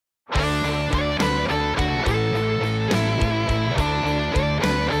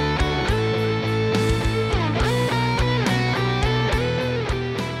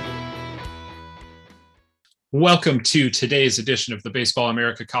Welcome to today's edition of the Baseball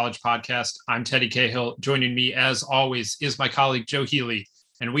America College Podcast. I'm Teddy Cahill. Joining me, as always, is my colleague Joe Healy,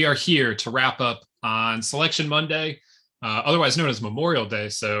 and we are here to wrap up on Selection Monday, otherwise known as Memorial Day.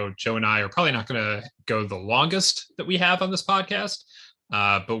 So Joe and I are probably not going to go the longest that we have on this podcast,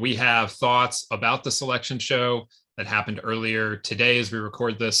 but we have thoughts about the selection show that happened earlier today as we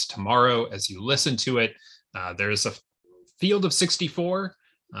record this, tomorrow as you listen to it. There's a field of 64.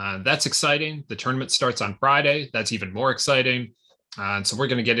 That's exciting. The tournament starts on Friday. That's even more exciting. And so we're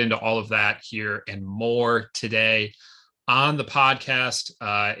going to get into all of that here and more today on the podcast.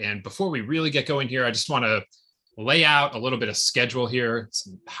 And before we really get going here, I just want to lay out a little bit of schedule here,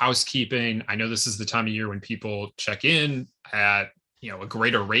 some housekeeping. I know this is the time of year when people check in at a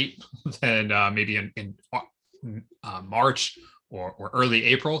greater rate than maybe in March or early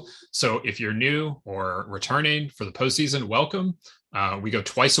April. So if you're new or returning for the postseason, welcome. We go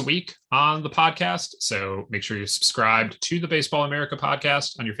twice a week on the podcast, so make sure you're subscribed to the Baseball America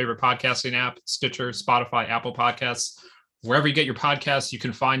podcast on your favorite podcasting app, Stitcher, Spotify, Apple Podcasts, wherever you get your podcasts, you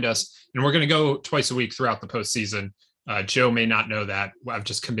can find us. And we're going to go twice a week throughout the postseason. Joe may not know that. I've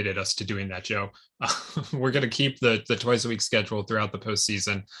just committed us to doing that, Joe. We're going to keep the twice a week schedule throughout the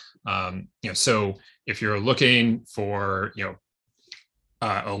postseason. So if you're looking for,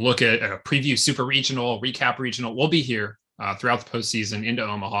 a look at a preview super regional, recap regional, we'll be here throughout the postseason into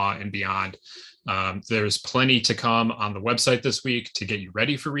Omaha and beyond. There's plenty to come on the website this week to get you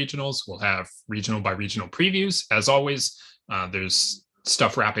ready for regionals. We'll have regional by regional previews. As always, there's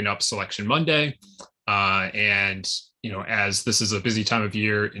stuff wrapping up Selection Monday. And as this is a busy time of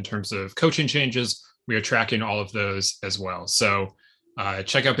year in terms of coaching changes, we are tracking all of those as well. So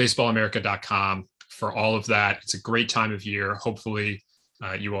check out baseballamerica.com for all of that. It's a great time of year. Hopefully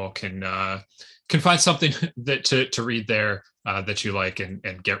you all can find something that to read there that you like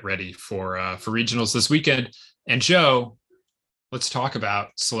and get ready for regionals this weekend. And Joe, let's talk about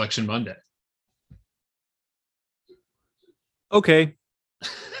Selection Monday. Okay.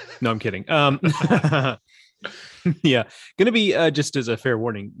 No, I'm kidding. Yeah, going to be just as a fair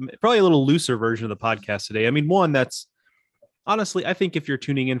warning, probably a little looser version of the podcast today. I mean, one that's honestly, I think if you're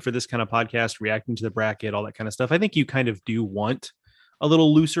tuning in for this kind of podcast, reacting to the bracket, all that kind of stuff, I think you kind of do want a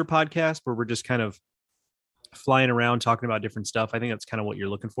little looser podcast where we're just kind of flying around talking about different stuff. I think that's kind of what you're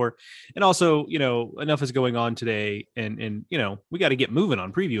looking for. And also, enough is going on today and we got to get moving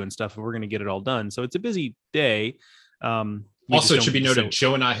on preview and stuff if we're going to get it all done. So it's a busy day. Also, it should be noted,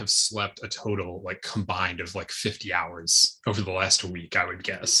 Joe and I have slept a total combined of 50 hours over the last week, I would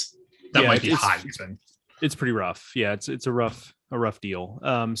guess. That might be high even. It's pretty rough. Yeah, it's a rough deal.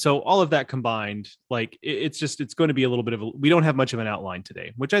 So all of that combined, it's going to be a little bit of we don't have much of an outline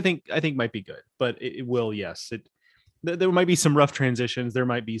today, which I think might be good, but it will. Yes. There might be some rough transitions. There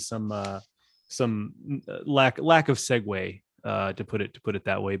might be some lack of segue, to put it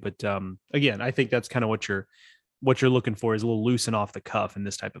that way. But again, I think that's kind of what you're looking for is a little loose and off the cuff in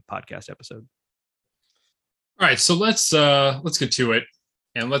this type of podcast episode. All right. So let's get to it.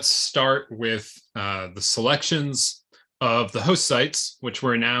 And let's start with the selections of the host sites, which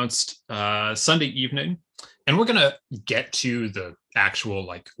were announced Sunday evening. And we're going to get to the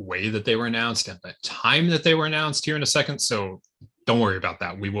actual way that they were announced and the time that they were announced here in a second. So don't worry about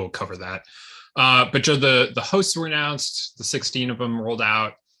that. We will cover that. But Joe, the hosts were announced. The 16 of them rolled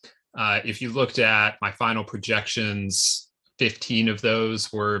out. If you looked at my final projections, 15 of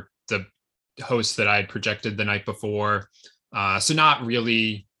those were the hosts that I had projected the night before. So not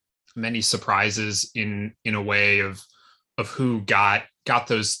really many surprises in a way of who got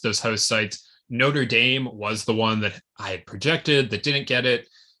those host sites. Notre Dame was the one that I had projected that didn't get it.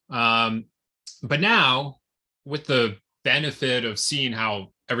 But now, with the benefit of seeing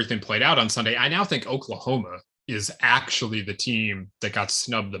how everything played out on Sunday, I now think Oklahoma is actually the team that got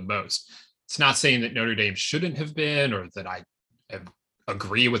snubbed the most. It's not saying that Notre Dame shouldn't have been or that I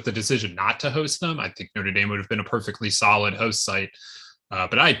agree with the decision not to host them. I think Notre Dame would have been a perfectly solid host site.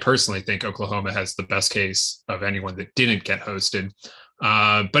 But I personally think Oklahoma has the best case of anyone that didn't get hosted.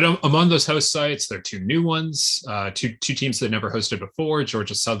 But among those host sites, there are two new ones, two teams that never hosted before,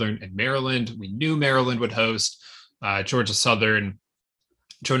 Georgia Southern and Maryland. We knew Maryland would host. Georgia Southern,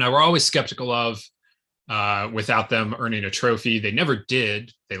 Joe and I were always skeptical of without them earning a trophy. They never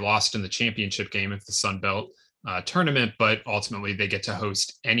did. They lost in the championship game of the Sun Belt tournament, but ultimately they get to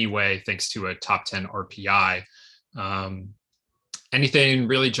host anyway, thanks to a top 10 RPI. Anything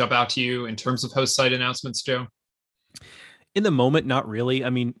really jump out to you in terms of host site announcements, Joe? In the moment, not really. I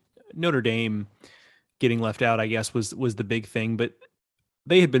mean, Notre Dame getting left out, I guess, was the big thing, but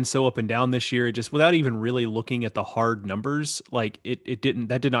they had been so up and down this year, just without even really looking at the hard numbers,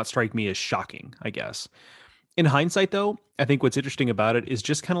 that did not strike me as shocking, I guess. In hindsight, though, I think what's interesting about it is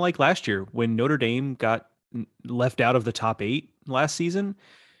just kind of like last year when Notre Dame got left out of the top 8 last season.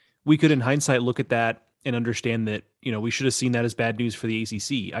 We could, in hindsight, look at that and understand that, we should have seen that as bad news for the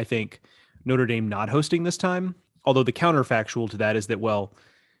ACC. I think Notre Dame not hosting this time, although the counterfactual to that is that, well,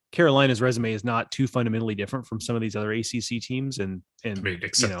 Carolina's resume is not too fundamentally different from some of these other ACC teams, and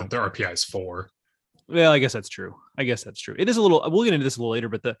except that their RPI is 4. Well, I guess that's true. It is a little. We'll get into this a little later,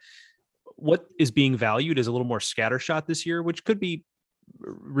 but what is being valued is a little more scattershot this year, which could be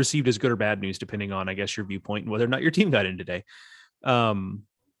received as good or bad news depending on, I guess, your viewpoint and whether or not your team got in today. But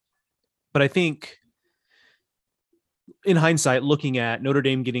I think in hindsight, looking at Notre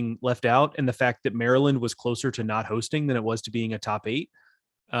Dame getting left out and the fact that Maryland was closer to not hosting than it was to being a top 8,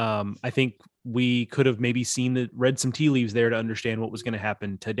 I think we could have maybe read some tea leaves there to understand what was going to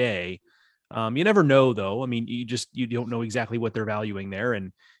happen today. You never know, though. I mean, you don't know exactly what they're valuing there.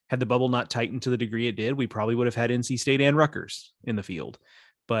 And had the bubble not tightened to the degree it did, we probably would have had NC State and Rutgers in the field,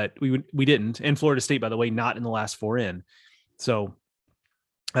 but we didn't. And Florida State, by the way, not in the last 4 in. So,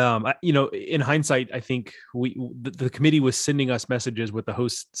 in hindsight, I think the committee was sending us messages with the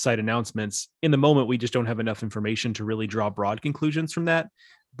host site announcements. In the moment, we just don't have enough information to really draw broad conclusions from that.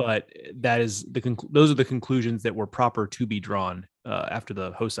 But those are the conclusions that were proper to be drawn after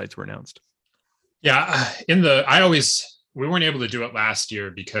the host sites were announced. Yeah, we weren't able to do it last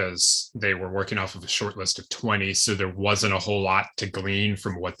year because they were working off of a short list of 20, so there wasn't a whole lot to glean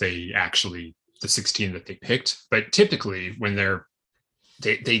from what the 16 that they picked. But typically, when the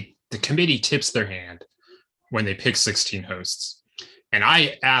committee tips their hand when they pick 16 hosts, and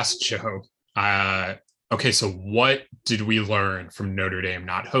I asked Joe, okay, so what did we learn from Notre Dame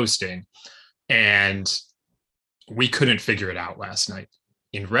not hosting? And we couldn't figure it out last night.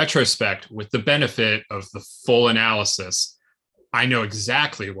 In retrospect, with the benefit of the full analysis, I know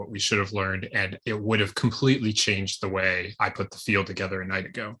exactly what we should have learned, and it would have completely changed the way I put the field together a night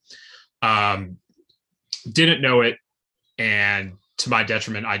ago. Didn't know it, and to my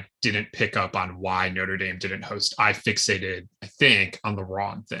detriment, I didn't pick up on why Notre Dame didn't host. I fixated, I think, on the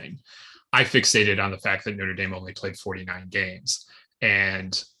wrong thing. I fixated on the fact that Notre Dame only played 49 games,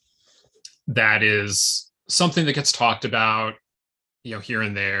 and that is something that gets talked about, here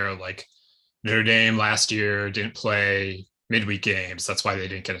and there. Like Notre Dame last year didn't play midweek games. That's why they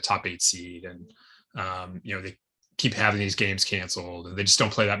didn't get a top 8 seed. And, they keep having these games canceled and they just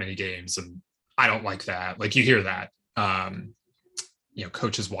don't play that many games. And I don't like that. Like you hear that,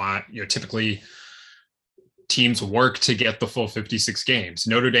 coaches want, typically teams work to get the full 56 games.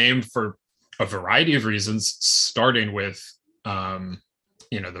 Notre Dame, for a variety of reasons, starting with, the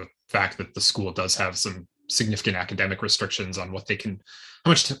fact that the school does have some significant academic restrictions on how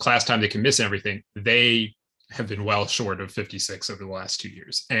much class time they can miss and everything. They have been well short of 56 over the last 2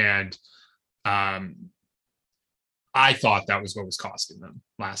 years. And I thought that was what was costing them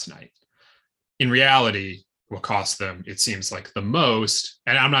last night. In reality, what cost them, it seems like the most,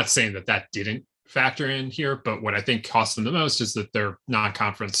 and I'm not saying that didn't factor in here, but what I think cost them the most is that their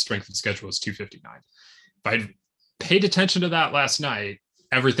non-conference strength of schedule is 259. If I'd paid attention to that last night,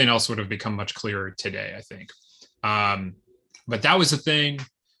 everything else would have become much clearer today, I think. But that was the thing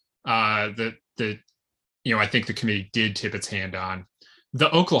that I think the committee did tip its hand on.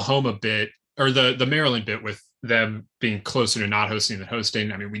 The Oklahoma bit, or the Maryland bit, with them being closer to not hosting than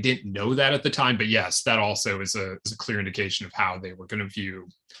hosting. I mean, we didn't know that at the time, but yes, that also is a clear indication of how they were going to view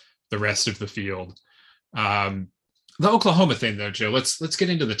the rest of the field. The Oklahoma thing, though, Joe, let's get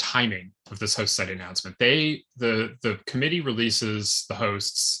into the timing of this host site announcement. The committee releases the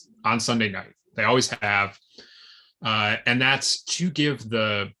hosts on Sunday night. They always have, and that's to give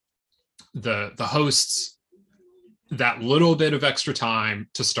the hosts that little bit of extra time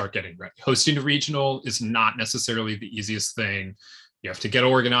to start getting ready. Hosting a regional is not necessarily the easiest thing. You have to get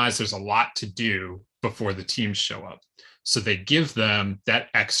organized. There's a lot to do before the teams show up. So they give them that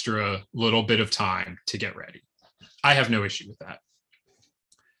extra little bit of time to get ready. I have no issue with that.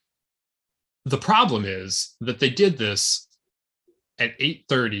 The problem is that they did this at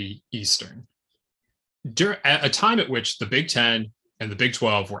 8:30 Eastern, at a time at which the Big Ten and the Big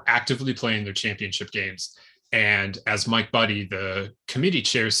 12 were actively playing their championship games. And as Mike Buddy, the committee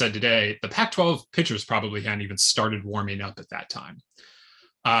chair, said today, the Pac-12 pitchers probably hadn't even started warming up at that time.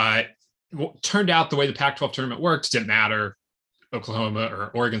 It turned out the way the Pac-12 tournament worked didn't matter.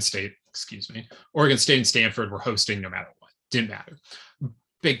 Oregon State and Stanford were hosting no matter what. Didn't matter.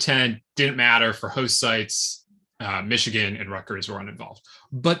 Big Ten didn't matter for host sites. Michigan and Rutgers were uninvolved.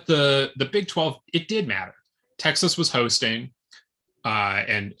 But the Big 12, it did matter. Texas was hosting,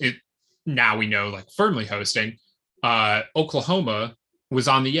 and it now we know, like, firmly hosting. Oklahoma was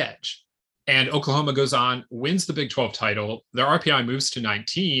on the edge. And Oklahoma goes on, wins the Big 12 title. Their RPI moves to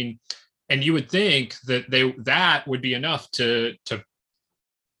 19. And you would think that that would be enough to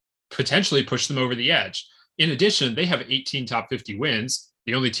potentially push them over the edge. In addition, they have 18 top 50 wins.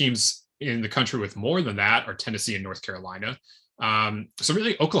 The only teams in the country with more than that are Tennessee and North Carolina. So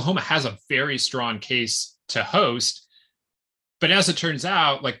really, Oklahoma has a very strong case to host. But as it turns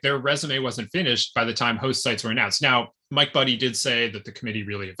out, like, their resume wasn't finished by the time host sites were announced. Now, Mike Buddy did say that the committee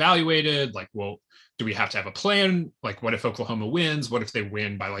really evaluated, like, well, do we have to have a plan? Like, what if Oklahoma wins? What if they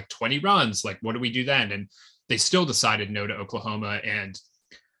win by like 20 runs? Like, what do we do then? And they still decided no to Oklahoma. And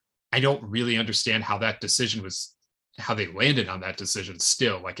I don't really understand how they landed on that decision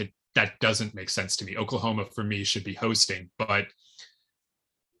still. Like, that doesn't make sense to me. Oklahoma, for me, should be hosting. But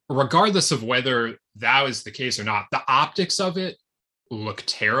regardless of whether that was the case or not, the optics of it look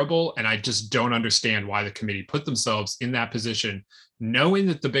terrible. And I just don't understand why the committee put themselves in that position, knowing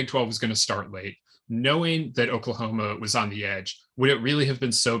that the Big 12 was going to start late, knowing that Oklahoma was on the edge. Would it really have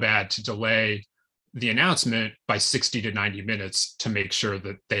been so bad to delay the announcement by 60 to 90 minutes to make sure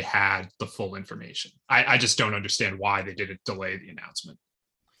that they had the full information? I just don't understand why they didn't delay the announcement.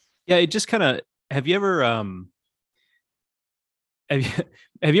 Yeah, it just kind of, have you ever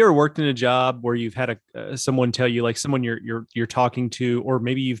worked in a job where you've had someone tell you, like, someone you're talking to, or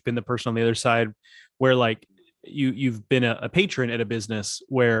maybe you've been the person on the other side where, like, you've been a patron at a business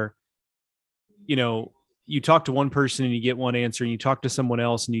where, you know, you talk to one person and you get one answer, and you talk to someone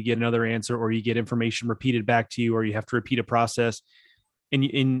else and you get another answer, or you get information repeated back to you, or you have to repeat a process,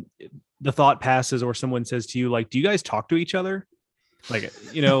 and the thought passes, or someone says to you, like, do you guys talk to each other? Like,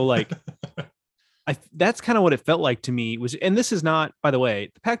 you know, like, that's kind of what it felt like to me. And this is not, by the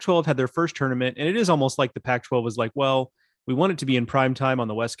way, the Pac-12 had their first tournament, and it is almost like the Pac-12 was like, well, we want it to be in prime time on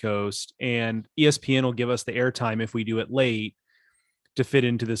the West Coast, and ESPN will give us the airtime if we do it late to fit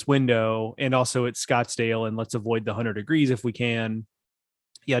into this window. And also it's Scottsdale, and let's avoid the 100 degrees if we can,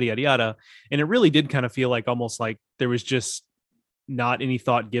 yada, yada, yada. And it really did kind of feel like almost like there was just not any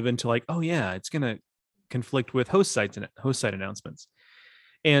thought given to, like, oh yeah, it's going to conflict with host site announcements.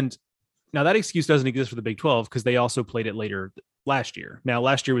 And now that excuse doesn't exist for the Big 12 because they also played it later last year. Now,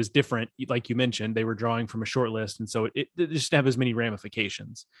 last year was different. Like you mentioned, they were drawing from a short list. And so it just have as many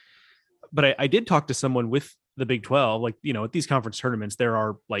ramifications. But I did talk to someone with the Big 12, like, you know, at these conference tournaments, there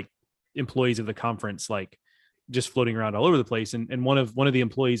are like employees of the conference, like, just floating around all over the place. And one of the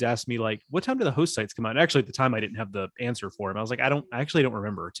employees asked me, like, what time do the host sites come out? And actually, at the time, I didn't have the answer for him. I was like, I actually don't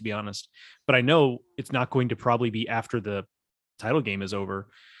remember, to be honest, but I know it's not going to probably be after the title game is over.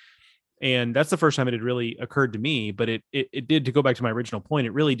 And that's the first time it had really occurred to me. But it did, to go back to my original point,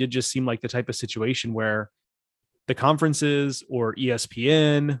 it really did just seem like the type of situation where the conferences or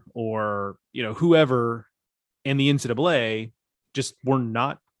ESPN or, you know, whoever and the NCAA just were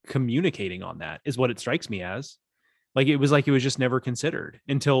not communicating on that, is what it strikes me as. Like, it was just never considered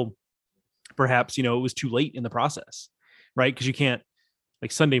until perhaps, you know, it was too late in the process, right? Because you can't,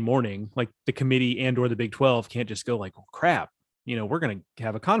 like, Sunday morning, like, the committee and or the Big 12 can't just go like, oh, crap, you know, we're going to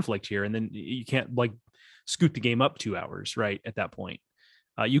have a conflict here. And then you can't, like, scoot the game up 2 hours, right? At that point,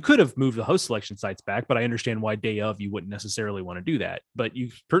 you could have moved the host selection sites back, but I understand why day of you wouldn't necessarily want to do that. But you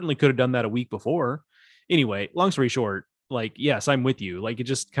certainly could have done that a week before. Anyway, long story short, like, yes, I'm with you. Like, it's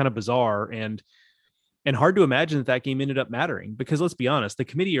just kind of bizarre and hard to imagine that game ended up mattering, because let's be honest, the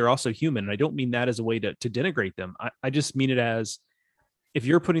committee are also human. And I don't mean that as a way to denigrate them. I just mean it as, if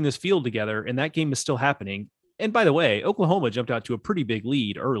you're putting this field together and that game is still happening. And by the way, Oklahoma jumped out to a pretty big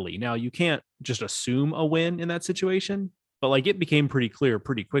lead early. Now, you can't just assume a win in that situation, but, like, it became pretty clear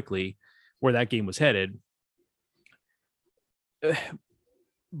pretty quickly where that game was headed.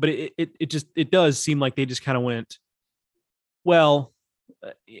 But it does seem like they just kind of went, well,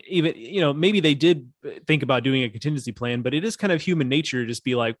 even, you know, maybe they did think about doing a contingency plan, but it is kind of human nature to just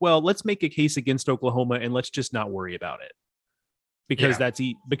be like, well, let's make a case against Oklahoma and let's just not worry about it because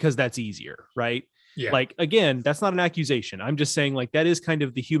that's easier, right? Yeah. Like, again, that's not an accusation. I'm just saying, like, that is kind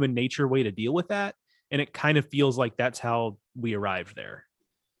of the human nature way to deal with that. And it kind of feels like that's how we arrived there.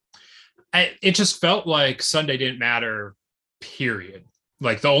 It just felt like Sunday didn't matter, period.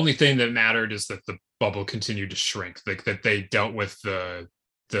 Like, the only thing that mattered is that the bubble continued to shrink, like, that they dealt with the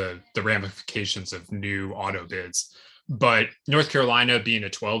ramifications of new auto bids. But North Carolina being a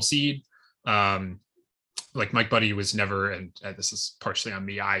 12 seed, like, Mike Buddy was never, and this is partially on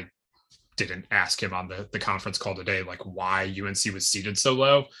me, I didn't ask him on the conference call today, like, why UNC was seeded so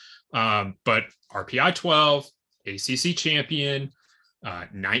low. But RPI 12, ACC champion,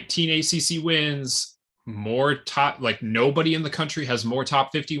 19 ACC wins, more top, like, nobody in the country has more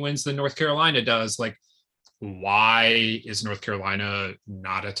top 50 wins than North Carolina does. Like, why is North Carolina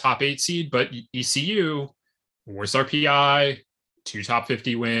not a top 8 seed? But ECU, worst RPI, 2 top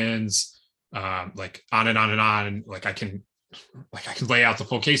 50 wins, like on and on and on. Like I can lay out the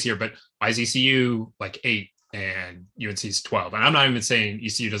full case here, but why is ECU like 8 and UNC's 12? And I'm not even saying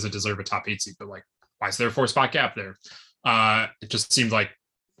ECU doesn't deserve a top 8 seed, but like, why is there a 4-spot gap there? It just seemed like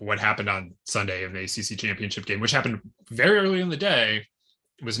what happened on Sunday in the ACC championship game, which happened very early in the day,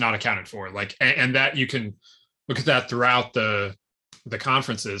 was not accounted for. Like, and that you can look at that throughout the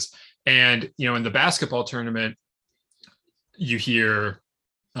conferences. And, in the basketball tournament, you hear,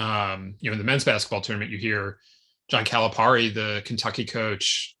 in the men's basketball tournament, you hear John Calipari, the Kentucky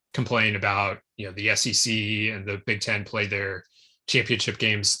coach, complain about, the SEC and the Big Ten played their championship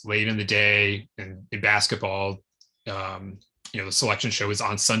games late in the day. And in basketball, the selection show is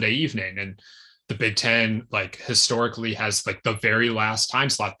on Sunday evening, and the Big Ten, like, historically has like the very last time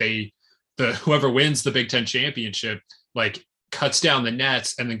slot. Whoever wins the Big Ten championship, like, cuts down the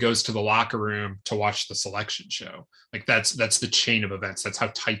nets and then goes to the locker room to watch the selection show. Like that's the chain of events. That's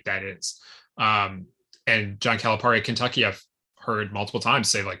how tight that is. And John Calipari at Kentucky, I've heard multiple times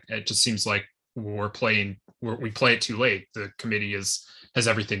say, like, it just seems like we play it too late. The committee has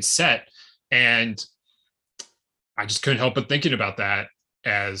everything set. And I just couldn't help but thinking about that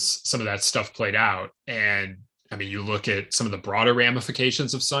as some of that stuff played out. And I mean, you look at some of the broader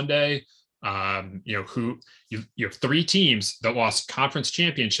ramifications of Sunday. You have 3 teams that lost conference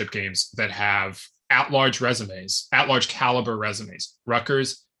championship games that have at-large caliber resumes: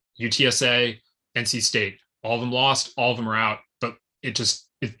 Rutgers, UTSA, NC State. All of them lost, all of them are out. But it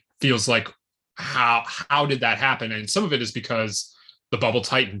feels like, how did that happen? And some of it is because the bubble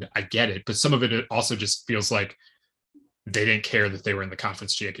tightened. I get it, but some of it also just feels like they didn't care that they were in the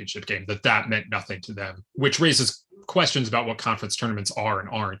conference championship game, that meant nothing to them, which raises questions about what conference tournaments are and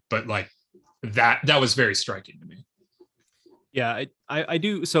aren't. But like that was very striking to me. Yeah, I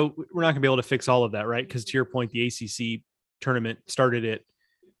do. So we're not gonna be able to fix all of that, right? Because to your point, the ACC tournament started at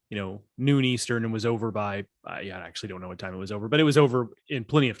noon Eastern and was over by I actually don't know what time it was over, but it was over in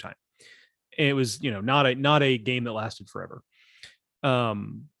plenty of time. And it was not a game that lasted forever.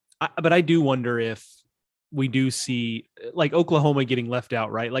 But I do wonder if we do see like Oklahoma getting left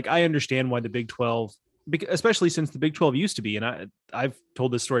out, right? Like I understand why the Big 12, especially since the Big 12 used to be, and I've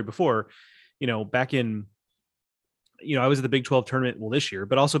told this story before, back in, I was at the Big 12 tournament, this year,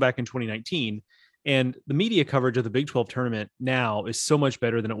 but also back in 2019. And the media coverage of the Big 12 tournament now is so much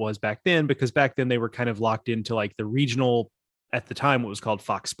better than it was back then, because back then they were kind of locked into like the regional, at the time, what was called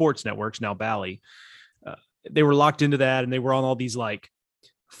Fox Sports Networks, now Bally. They were locked into that, and they were on all these like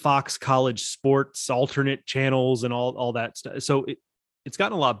Fox College Sports alternate channels and all that stuff. So it's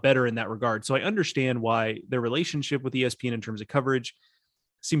gotten a lot better in that regard. So I understand why their relationship with ESPN in terms of coverage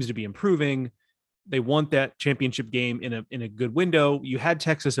seems to be improving. They want that championship game in a good window. You had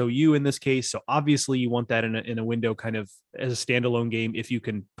Texas OU in this case, so obviously you want that in a window, kind of as a standalone game if you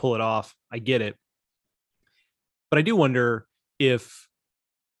can pull it off. I get it, but I do wonder if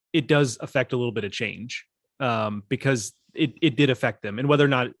it does affect a little bit of change, because it did affect them, and whether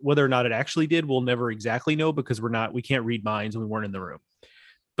or not it actually did, we'll never exactly know, because we can't read minds and we weren't in the room.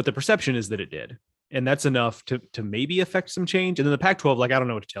 But the perception is that it did. And that's enough to maybe affect some change. And then the Pac-12, like, I don't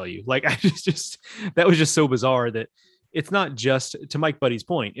know what to tell you. Like, I just that was just so bizarre that it's not just, to Mike Buddy's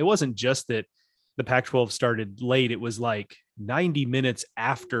point, it wasn't just that the Pac-12 started late. It was like 90 minutes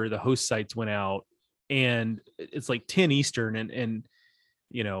after the host sites went out, and it's like 10 Eastern, and then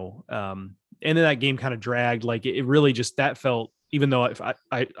that game kind of dragged. Like it really just, that felt, even though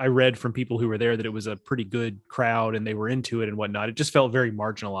I read from people who were there that it was a pretty good crowd and they were into it and whatnot, it just felt very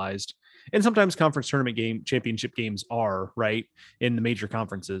marginalized. And sometimes conference tournament championship games are, right, in the major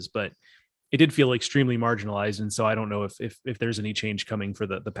conferences, but it did feel extremely marginalized. And so I don't know if there's any change coming for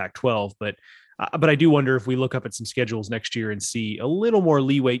the Pac-12, but I do wonder if we look up at some schedules next year and see a little more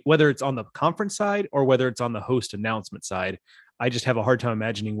leeway, whether it's on the conference side or whether it's on the host announcement side. I just have a hard time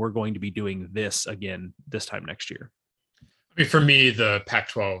imagining we're going to be doing this again this time next year. I mean, for me, the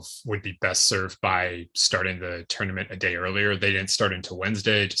Pac-12 would be best served by starting the tournament a day earlier. They didn't start until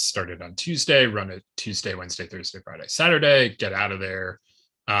Wednesday, just started on Tuesday, run it Tuesday, Wednesday, Thursday, Friday, Saturday, get out of there.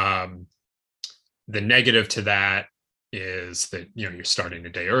 The negative to that is that, you're starting a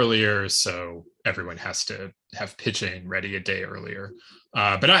day earlier, so everyone has to have pitching ready a day earlier.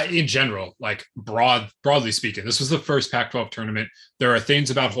 But in general, like broadly speaking, this was the first Pac-12 tournament. There are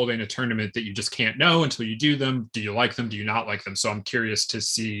things about holding a tournament that you just can't know until you do them. Do you like them? Do you not like them? So I'm curious to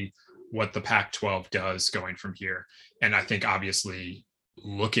see what the Pac-12 does going from here. And I think obviously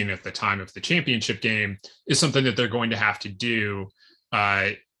looking at the time of the championship game is something that they're going to have to do.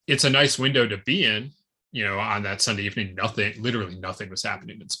 It's a nice window to be in, on that Sunday evening, literally nothing was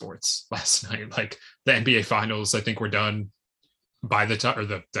happening in sports last night. Like the NBA finals, I think were done by the time, or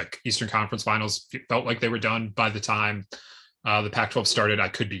the Eastern Conference finals felt like they were done by the time the Pac-12 started. I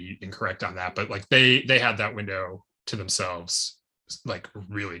could be incorrect on that, but like they had that window to themselves, like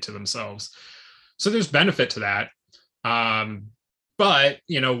really to themselves. So there's benefit to that. But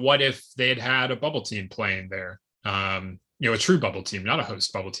what if they had a bubble team playing there? A true bubble team, not a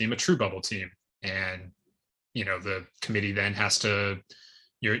host bubble team, a true bubble team. And the committee then has to,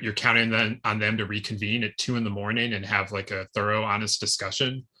 you're counting on them to reconvene at 2 a.m. and have like a thorough, honest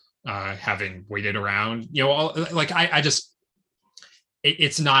discussion, having waited around,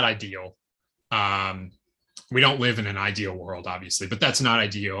 it's not ideal. We don't live in an ideal world, obviously, but that's not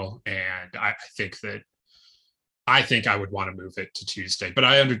ideal. And I think I would want to move it to Tuesday, but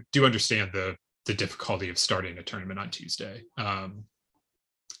I do understand the difficulty of starting a tournament on Tuesday.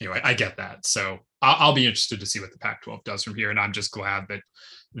 I get that. So I'll be interested to see what the Pac-12 does from here. And I'm just glad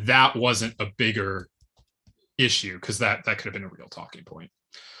that wasn't a bigger issue, because that could have been a real talking point.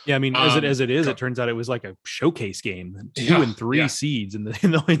 Yeah, I mean, as it is, it turns out it was like a showcase game, 2 and 3 seeds in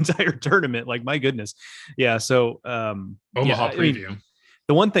the entire tournament. Like, my goodness. Yeah. So Omaha preview. I mean,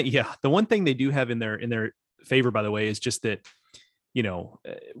 the one thing they do have in their favor, by the way, is just that, no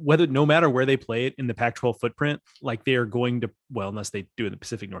matter where they play it in the Pac-12 footprint, like they are going to, well, unless they do it in the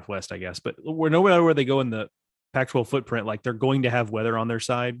Pacific Northwest, I guess, but no matter where they go in the Pac-12 footprint, like they're going to have weather on their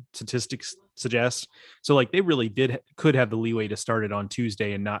side, statistics suggest. So like they really could have the leeway to start it on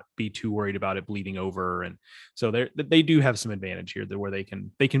Tuesday and not be too worried about it bleeding over. And so they do have some advantage here, where they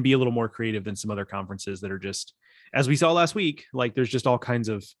can be a little more creative than some other conferences that are just, as we saw last week, like there's just all kinds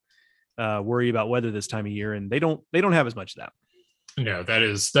of worry about weather this time of year, and they don't have as much of that. No, that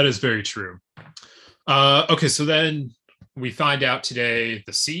is very true. Okay, so then we find out today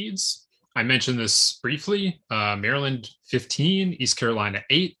the seeds. I mentioned this briefly. Maryland 15, East Carolina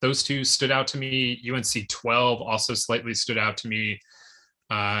 8. Those two stood out to me. UNC 12 also slightly stood out to me.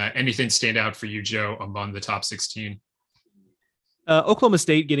 Anything stand out for you, Joe, among the top 16? Oklahoma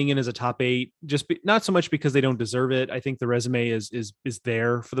State getting in as a top 8, not so much because they don't deserve it. I think the resume is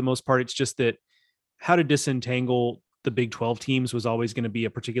there for the most part. It's just that how to disentangle the Big 12 teams was always going to be a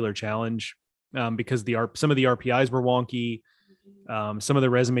particular challenge, because some of the RPIs were wonky. Some of the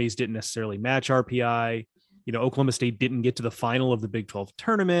resumes didn't necessarily match RPI. Oklahoma State didn't get to the final of the Big 12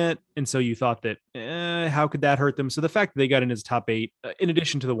 tournament. And so you thought that, how could that hurt them? So the fact that they got in as top 8, in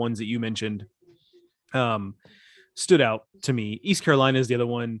addition to the ones that you mentioned, stood out to me. East Carolina is the other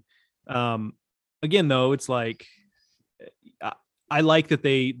one. Again, though, it's like, I like that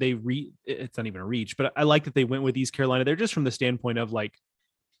it's not even a reach, but I like that they went with East Carolina. They're just from the standpoint of like,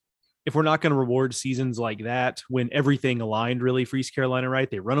 if we're not going to reward seasons like that, when everything aligned really for East Carolina, right?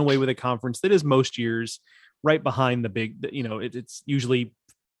 They run away with a conference that is most years right behind the big, it's usually,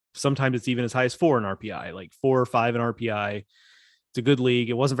 sometimes it's even as high as 4 in RPI, like 4 or 5 in RPI. It's a good league.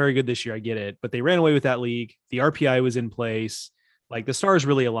 It wasn't very good this year. I get it, but they ran away with that league. The RPI was in place. Like the stars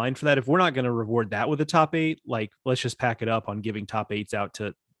really aligned for that. If we're not going to reward that with a top 8, like let's just pack it up on giving top 8s out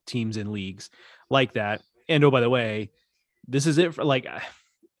to teams in leagues like that. And oh, by the way, this is it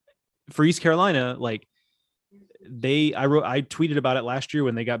for East Carolina. Like I tweeted about it last year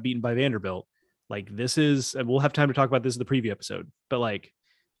when they got beaten by Vanderbilt. Like this is, and we'll have time to talk about this in the preview episode, but like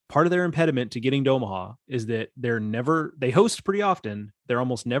part of their impediment to getting to Omaha is that they host pretty often. They're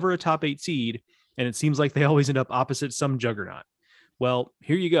almost never a top 8 seed. And it seems like they always end up opposite some juggernaut. Well,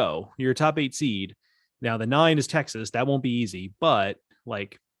 here you go. You're a top 8 seed. Now the 9 is Texas. That won't be easy, but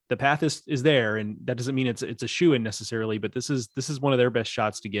like the path is there. And that doesn't mean it's a shoe-in necessarily, but this is one of their best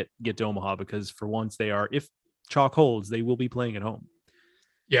shots to get to Omaha, because for once they are, if chalk holds, they will be playing at home.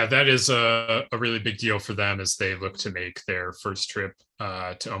 Yeah, that is a really big deal for them as they look to make their first trip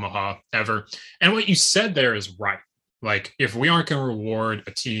to Omaha ever. And what you said there is right. Like if we aren't going to reward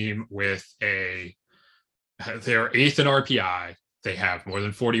a team with they're 8th in RPI, they have more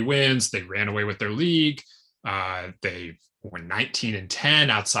than 40 wins, they ran away with their league, they were 19-10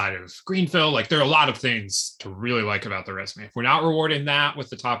 outside of Greenville. Like there are a lot of things to really like about the resume. If we're not rewarding that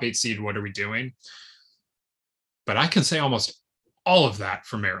with the top 8 seed, what are we doing? But I can say almost all of that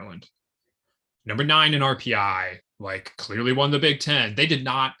for Maryland. Number 9 in RPI, like clearly won the Big Ten. They did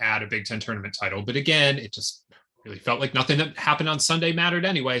not add a Big Ten tournament title, but again, it just really felt like nothing that happened on Sunday mattered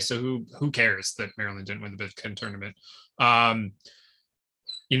anyway. So who cares that Maryland didn't win the Big Ten tournament?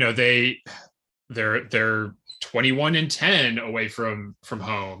 They're 21-10 away from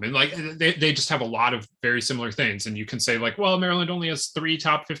home, and like they just have a lot of very similar things. And you can say like, well, Maryland only has 3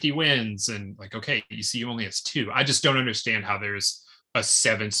 top 50 wins, and like, okay, ECU only has 2. I just don't understand how there's a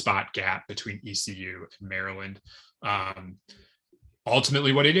 7-spot gap between ECU and Maryland.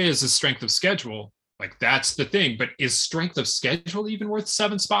 Ultimately, what it is strength of schedule. Like, that's the thing. But is strength of schedule even worth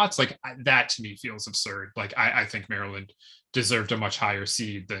 7 spots? Like, that to me feels absurd. Like, I think Maryland deserved a much higher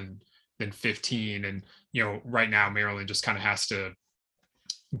seed than 15. And, right now Maryland just kind of has to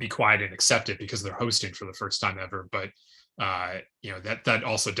be quiet and accept it because they're hosting for the first time ever. But that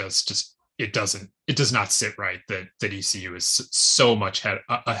also does not sit right that ECU is so much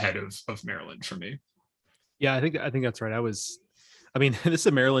ahead of Maryland for me. Yeah, I think that's right. This is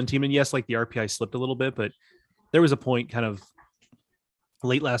a Maryland team, and yes, like the RPI slipped a little bit, but there was a point kind of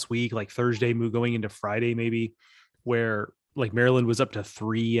late last week, like Thursday going into Friday, maybe, where like Maryland was up to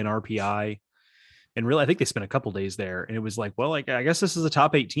 3 in RPI. And really, I think they spent a couple days there, and it was like, well, like, I guess this is a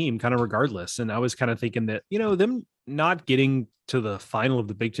top 8 team kind of regardless. And I was kind of thinking that, them not getting to the final of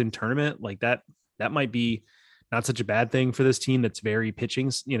the Big Ten tournament, like that might be not such a bad thing for this team. That's very pitching,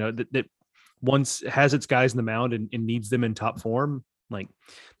 that once has its guys in the mound and needs them in top form. Like,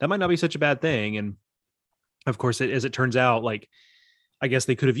 that might not be such a bad thing. And of course, as it turns out, like, I guess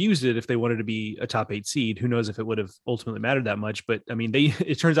they could have used it if they wanted to be a top 8 seed. Who knows if it would have ultimately mattered that much, but I mean,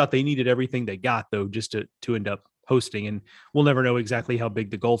 it turns out they needed everything they got though, just to end up hosting. And we'll never know exactly how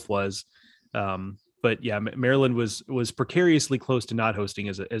big the gulf was. But yeah, Maryland was precariously close to not hosting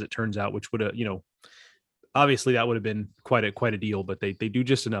as it turns out, which would have, obviously that would have been quite a deal, but they do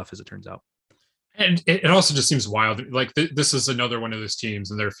just enough as it turns out. And it also just seems wild. Like, this is another one of those teams,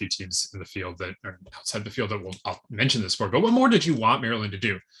 and there are a few teams in the field that are outside the field that I'll mention this for. But what more did you want Maryland to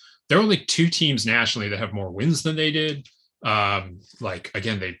do? There are only 2 teams nationally that have more wins than they did.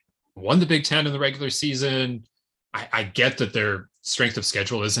 Again, they won the Big Ten in the regular season. I get that their strength of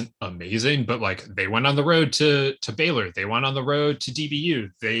schedule isn't amazing, but like, they went on the road to Baylor. They went on the road to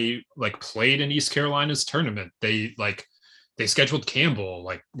DBU. They played in East Carolina's tournament. They scheduled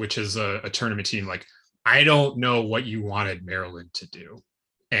Campbell, which is a tournament team. Like, I don't know what you wanted Maryland to do.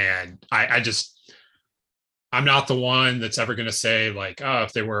 And I'm not the one that's ever going to say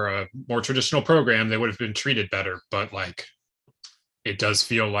if they were a more traditional program, they would have been treated better. But it does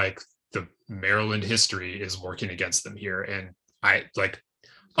feel like the Maryland history is working against them here. And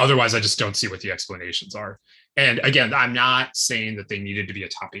otherwise I just don't see what the explanations are. And again, I'm not saying that they needed to be a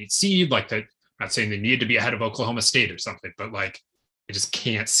top 8 seed, that. Not saying they needed to be ahead of Oklahoma State or something, but I just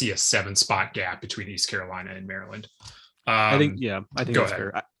can't see a 7-spot gap between East Carolina and Maryland. I think that's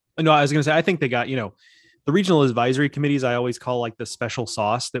fair. I was going to say, I think they got, the regional advisory committees, I always call like the special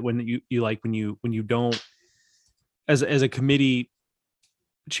sauce, that when you don't, as a committee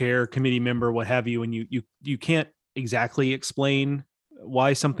chair, committee member, what have you, and you can't exactly explain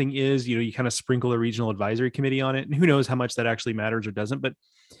why something is, you kind of sprinkle a regional advisory committee on it, and who knows how much that actually matters or doesn't. But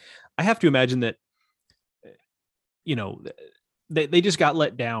I have to imagine that, they just got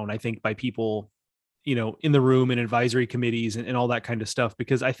let down, I think, by people, in the room and advisory committees and all that kind of stuff,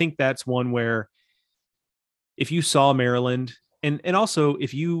 because I think that's one where if you saw Maryland and also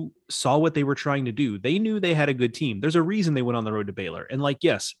if you saw what they were trying to do, they knew they had a good team. There's a reason they went on the road to Baylor. And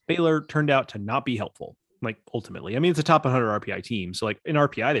yes, Baylor turned out to not be helpful. Ultimately, I mean, it's a top 100 RPI team. So in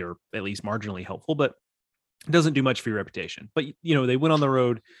RPI, they were at least marginally helpful, but it doesn't do much for your reputation. But, they went on the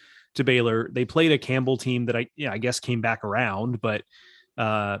road to Baylor. They played a Campbell team that I guess came back around, but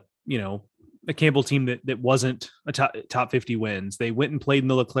a Campbell team that wasn't a top 50 wins. They went and played in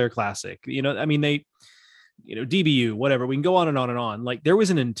the LeClaire Classic. They, DBU, whatever. We can go on and on and on. There was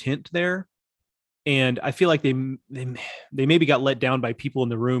an intent there, and I feel like they maybe got let down by people in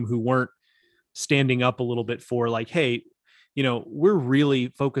the room who weren't standing up a little bit for hey, we're really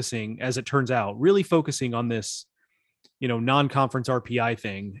focusing, as it turns out, on this non-conference RPI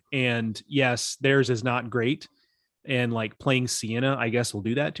thing. And yes, theirs is not great. And playing Siena, I guess, will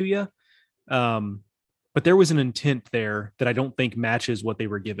do that to you. But there was an intent there that I don't think matches what they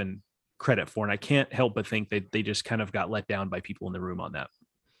were given credit for. And I can't help but think that they just kind of got let down by people in the room on that.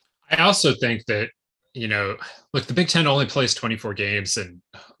 I also think that, the Big Ten only plays 24 games, and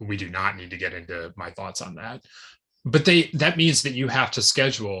we do not need to get into my thoughts on that. But that means that you have to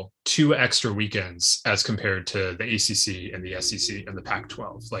schedule 2 extra weekends as compared to the ACC and the SEC and the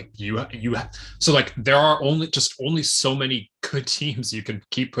Pac-12. So there are only so many good teams you can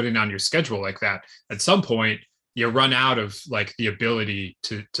keep putting on your schedule like that. At some point, you run out of the ability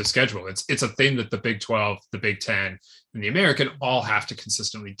to schedule. It's a thing that the Big 12, the Big 10, and the American all have to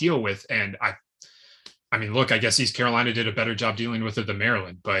consistently deal with. And I mean, look, I guess East Carolina did a better job dealing with it than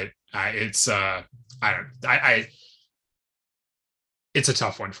Maryland, but it's a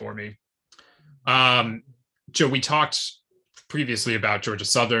tough one for me. Joe, we talked previously about Georgia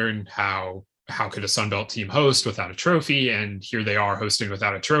Southern, how how could a Sun Belt team host without a trophy? And here they are hosting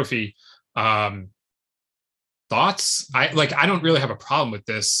without a trophy. Thoughts? I don't really have a problem with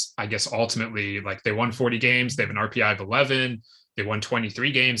this. I guess ultimately, like, they won 40 games. They have an RPI of 11. They won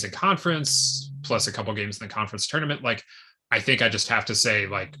 23 games in conference, plus a couple games in the conference tournament. Like, I think I just have to say,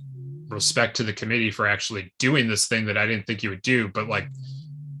 like, respect to the committee for actually doing this thing that I didn't think you would do. But, like,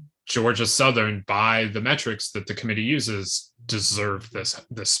 Georgia Southern, by the metrics that the committee uses, deserve this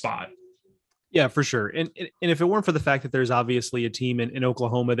spot. Yeah, for sure. And if it weren't for the fact that there's obviously a team in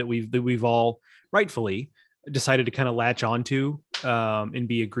Oklahoma that we've all rightfully decided to kind of latch onto and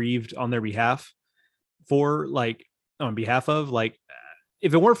be aggrieved on their behalf for, like, on behalf of, like,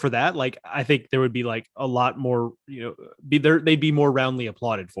 if it weren't for that, like, I think there would be like a lot more, they'd be more roundly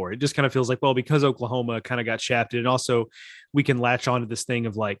applauded for it. It just kind of feels like, well, because Oklahoma kind of got shafted, and also we can latch onto this thing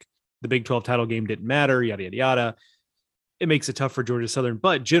of like the Big 12 title game didn't matter, yada, yada, yada. It makes it tough for Georgia Southern,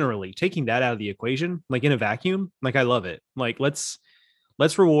 but generally taking that out of the equation, like in a vacuum, like, I love it. Like, let's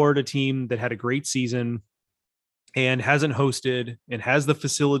reward a team that had a great season and hasn't hosted and has the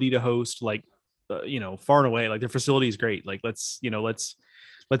facility to host, like, far and away, like, their facility is great. Like, let's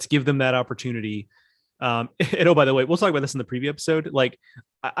give them that opportunity. And oh, by the way, we'll talk about this in the preview episode. Like,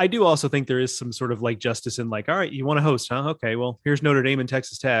 I do also think there is some sort of like justice in, like, all right, you want to host, huh? Okay, well, here's Notre Dame and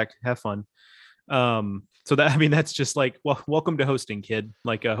Texas Tech. Have fun. So that, I mean, that's just like, well, welcome to hosting, kid.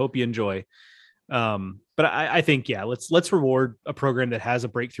 Like, I hope you enjoy. But I think, yeah, let's reward a program that has a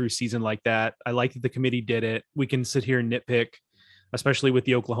breakthrough season like that. I like that the committee did it. We can sit here and nitpick, especially with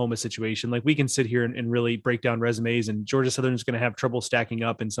the Oklahoma situation. Like, we can sit here and really break down resumes, and Georgia Southern is going to have trouble stacking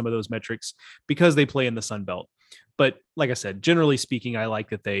up in some of those metrics because they play in the Sun Belt. But like I said, generally speaking, I like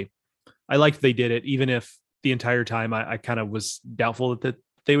that they did it, even if the entire time I kind of was doubtful that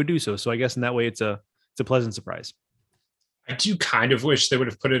they would do so. So I guess in that way, it's a pleasant surprise. I do kind of wish they would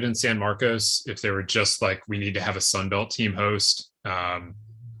have put it in San Marcos if they were just like, we need to have a Sun Belt team host.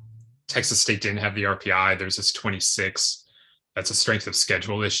 Texas State didn't have the RPI. There's this 26. That's a strength of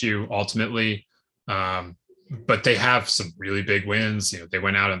schedule issue ultimately. But they have some really big wins. They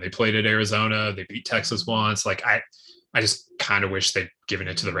went out and they played at Arizona. They beat Texas once. Like, I just kind of wish they'd given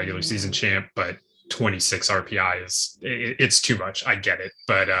it to the regular season champ, but 26 RPI it's too much. I get it.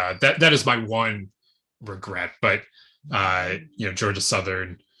 But that is my one regret. But Georgia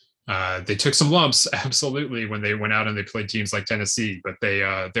Southern, they took some lumps, absolutely, when they went out and they played teams like Tennessee, but they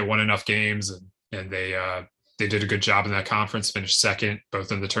won enough games, and they did a good job in that conference, finished second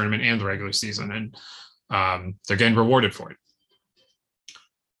both in the tournament and the regular season, and they're getting rewarded for it.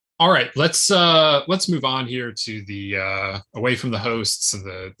 All right, let's move on here to the away from the hosts and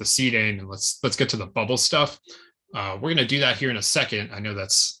the seeding, and let's get to the bubble stuff. We're going to do that here in a second. I know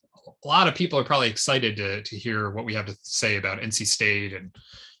that's a lot of people are probably excited to hear what we have to say about NC State and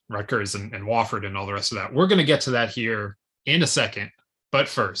Rutgers and Wofford and all the rest of that. We're going to get to that here in a second, but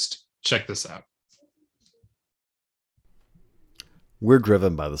first, check this out. We're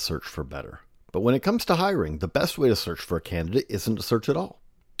driven by the search for better. But when it comes to hiring, the best way to search for a candidate isn't to search at all.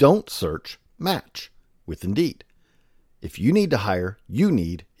 Don't search, match with Indeed. If you need to hire, you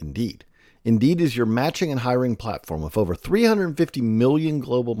need Indeed. Indeed is your matching and hiring platform with over 350 million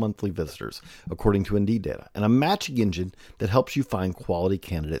global monthly visitors, according to Indeed data, and a matching engine that helps you find quality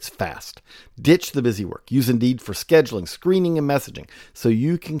candidates fast. Ditch the busy work. Use Indeed for scheduling, screening, and messaging so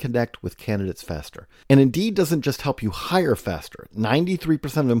you can connect with candidates faster. And Indeed doesn't just help you hire faster.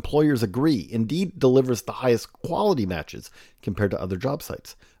 93% of employers agree Indeed delivers the highest quality matches compared to other job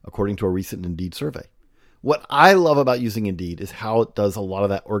sites, according to a recent Indeed survey. What I love about using Indeed is how it does a lot of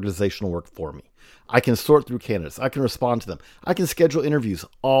that organizational work for me. I can sort through candidates. I can respond to them. I can schedule interviews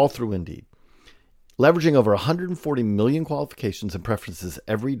all through Indeed. Leveraging over 140 million qualifications and preferences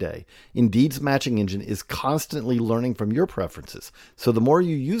every day, Indeed's matching engine is constantly learning from your preferences. So the more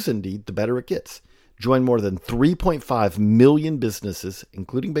you use Indeed, the better it gets. Join more than 3.5 million businesses,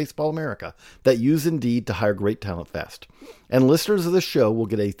 including Baseball America, that use Indeed to hire great talent fast. And listeners of the show will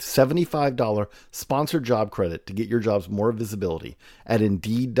get a $75 sponsored job credit to get your jobs more visibility at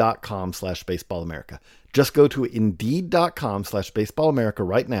Indeed.com/BaseballAmerica. Just go to Indeed.com/BaseballAmerica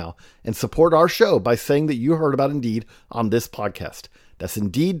right now and support our show by saying that you heard about Indeed on this podcast. That's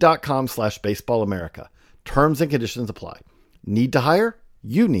Indeed.com/BaseballAmerica. Terms and conditions apply. Need to hire?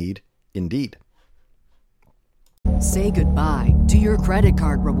 You need Indeed. Say goodbye to your credit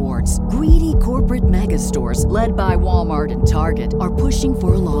card rewards. Greedy corporate mega stores, led by Walmart and Target, are pushing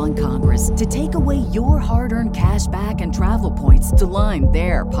for a law in Congress to take away your hard-earned cash back and travel points to line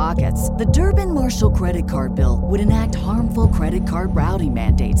their pockets. The Durbin-Marshall credit card bill would enact harmful credit card routing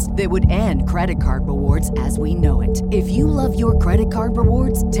mandates that would end credit card rewards as we know it. If you love your credit card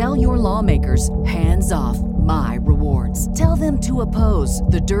rewards, tell your lawmakers, hands off my rewards. Tell them to oppose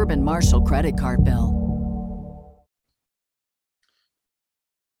the Durbin-Marshall credit card bill.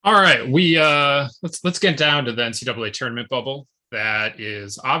 All right, let's get down to the NCAA tournament bubble. That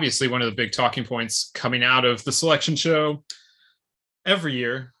is obviously one of the big talking points coming out of the selection show every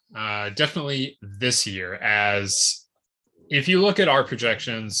year. Definitely this year, as if you look at our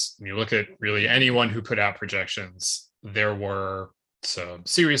projections, and you look at really anyone who put out projections, there were some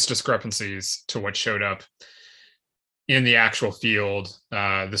serious discrepancies to what showed up in the actual field.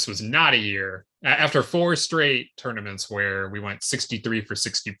 This was not a year. After 4 straight tournaments where we went 63 for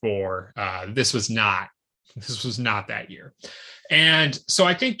 64, this was not that year. And so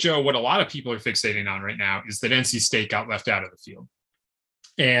I think, Joe, what a lot of people are fixating on right now is that NC State got left out of the field.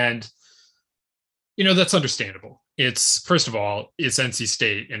 And, that's understandable. First of all, it's NC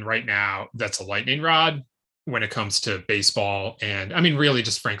State. And right now that's a lightning rod when it comes to baseball. And I mean, really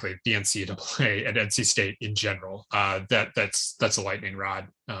just frankly, the NCAA and NC State in general, that's a lightning rod.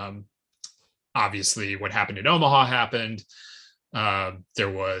 Obviously what happened in Omaha happened. There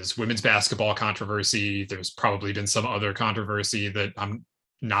was women's basketball controversy. There's probably been some other controversy that I'm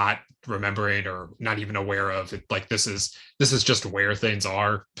not remembering or not even aware of. This is just where things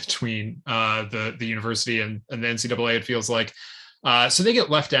are between the university and the NCAA, it feels like. So they get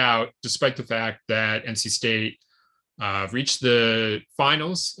left out despite the fact that NC State reached the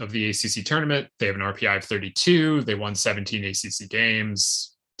finals of the ACC tournament. They have an RPI of 32. They won 17 ACC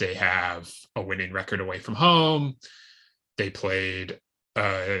games. They have a winning record away from home. They played,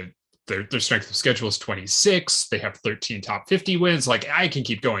 their strength of schedule is 26. They have 13 top 50 wins. I can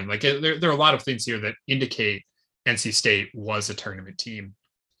keep going. There are a lot of things here that indicate NC State was a tournament team.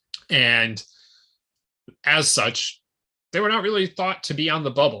 And as such, they were not really thought to be on the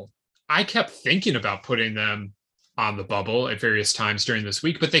bubble. I kept thinking about putting them on the bubble at various times during this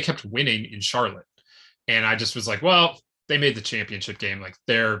week, but they kept winning in Charlotte. And I just was like, well, they made the championship game.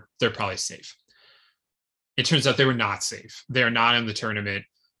 They're probably safe. It turns out they were not safe. They're not in the tournament.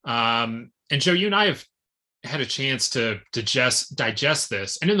 And Joe, you and I have had a chance to digest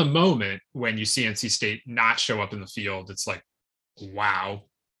this. And in the moment when you see NC State not show up in the field, it's like, wow,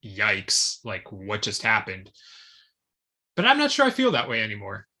 yikes. What just happened? But I'm not sure I feel that way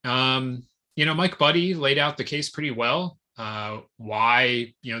anymore. Mike Buddy laid out the case pretty well.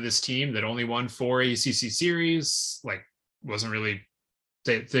 Why, this team that only won 4 ACC series, wasn't really,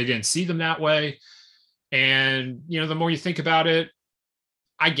 they didn't see them that way. And, the more you think about it,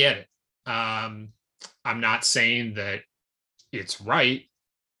 I get it. I'm not saying that it's right,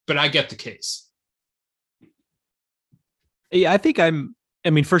 but I get the case. Yeah, I think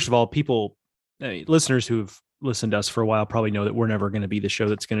first of all, listeners who've listened to us for a while probably know that we're never going to be the show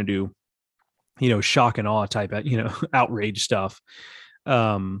that's going to do, shock and awe type, outrage stuff.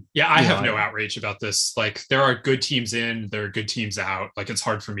 I have no outrage about this. There are good teams in, there are good teams out. It's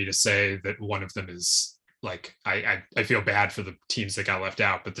hard for me to say that one of them is I feel bad for the teams that got left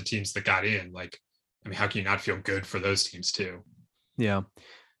out, but the teams that got in, how can you not feel good for those teams too? Yeah.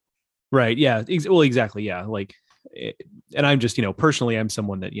 Right. Yeah. Well, exactly. Yeah. And I'm just, personally, I'm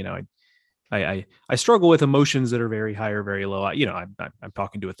someone that, I struggle with emotions that are very high or very low. I'm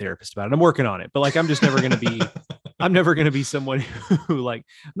talking to a therapist about it. I'm working on it, but I'm just never going to be, I'm never going to be someone who I'm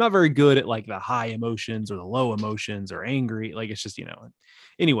not very good at the high emotions or the low emotions or angry. It's just,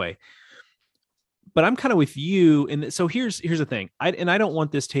 anyway, but I'm kind of with you. And so here's the thing. I don't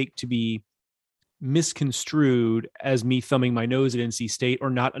want this take to be misconstrued as me thumbing my nose at NC State or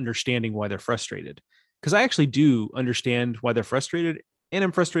not understanding why they're frustrated. Because I actually do understand why they're frustrated, and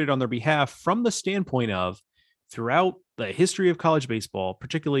I'm frustrated on their behalf from the standpoint of throughout the history of college baseball,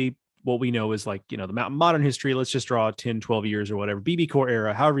 particularly what we know is the modern history. Let's just draw 10, 12 years or whatever, BB core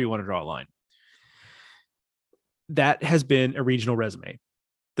era, however you want to draw a line. That has been a regional resume.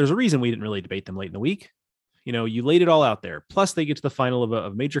 There's a reason we didn't really debate them late in the week. You laid it all out there. Plus they get to the final of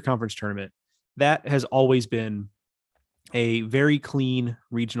a major conference tournament. That has always been a very clean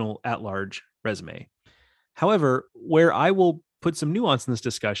regional at-large resume. However, where I will put some nuance in this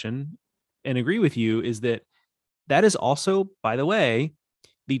discussion and agree with you is that is also, by the way,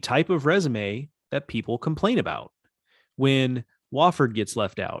 the type of resume that people complain about when Wofford gets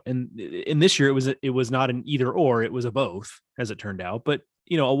left out. And in this year, it was not an either or, it was a both, as it turned out. But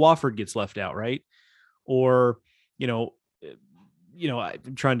a Wofford gets left out, right? Or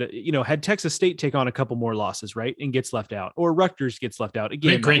I'm trying to, had Texas State take on a couple more losses, right, and gets left out, or Rutgers gets left out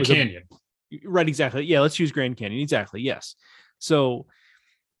again. Grand Canyon. Right, exactly. Yeah, let's use Grand Canyon. Exactly. Yes. So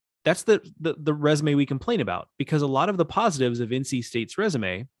that's the resume we complain about, because a lot of the positives of NC State's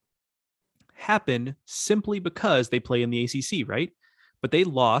resume happen simply because they play in the ACC, right? But they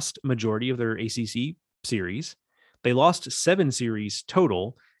lost majority of their ACC series. They lost 7 series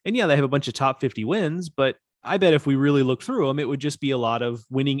total. And yeah, they have a bunch of top 50 wins, but I bet if we really look through them, it would just be a lot of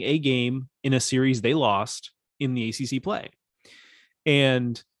winning a game in a series they lost in the ACC play.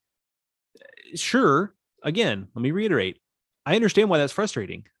 And sure, again, let me reiterate, I understand why that's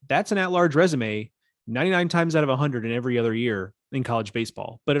frustrating. That's an at-large resume 99 times out of 100 in every other year in college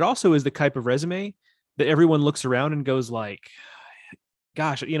baseball. But it also is the type of resume that everyone looks around and goes like,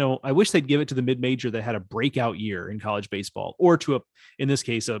 gosh, I wish they'd give it to the mid-major that had a breakout year in college baseball, or to in this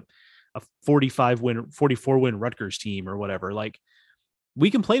case, a 44 win Rutgers team or whatever. Like, we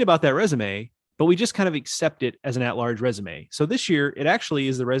complain about that resume, but we just kind of accept it as an at-large resume. So this year, it actually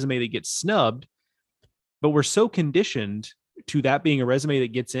is the resume that gets snubbed, but we're so conditioned to that being a resume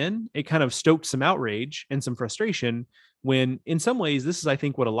that gets in, it kind of stoked some outrage and some frustration, when in some ways, this is, I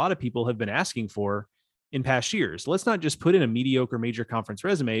think, what a lot of people have been asking for in past years. Let's not just put in a mediocre major conference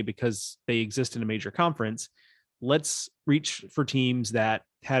resume because they exist in a major conference. Let's reach for teams that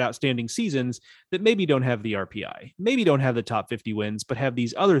had outstanding seasons that maybe don't have the RPI, maybe don't have the top 50 wins, but have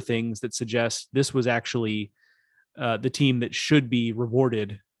these other things that suggest this was actually the team that should be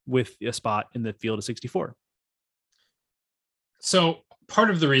rewarded with a spot in the field of 64. So part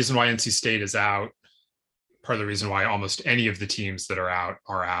of the reason why NC State is out, part of the reason why almost any of the teams that are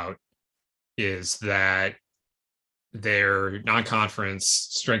out is that their non-conference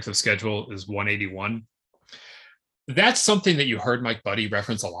strength of schedule is 181. That's something that you heard Mike Buddy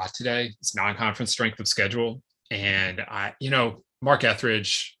reference a lot today. It's non-conference strength of schedule. And Mark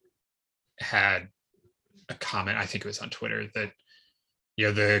Etheridge had a comment, I think it was on Twitter, that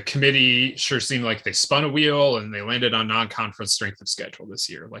the committee sure seemed like they spun a wheel and they landed on non-conference strength of schedule this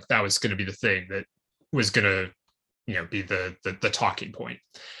year. Like, that was going to be the thing that was going to, be the talking point.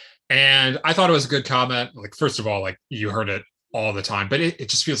 And I thought it was a good comment. Like, first of all, like, you heard it all the time, but it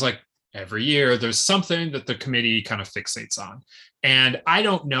just feels like every year there's something that the committee kind of fixates on. And I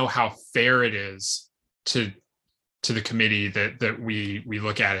don't know how fair it is to the committee that we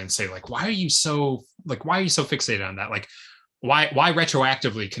look at it and say, like, why are you so fixated on that? Like, why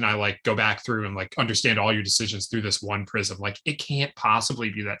retroactively can I like go back through and like understand all your decisions through this one prism? Like, it can't possibly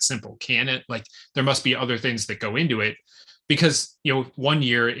be that simple, can it? Like, there must be other things that go into it, because, one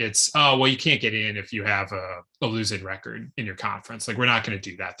year it's, oh, well, you can't get in if you have a losing record in your conference. Like, we're not going to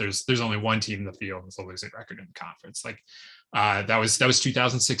do that. There's only one team in the field with a losing record in the conference. Like, that was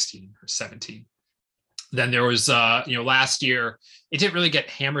 2016 or 17. Then there was, last year, it didn't really get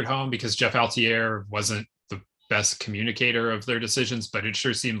hammered home because Jeff Altier wasn't the best communicator of their decisions, but it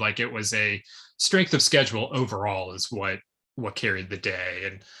sure seemed like it was a strength of schedule overall is what carried the day.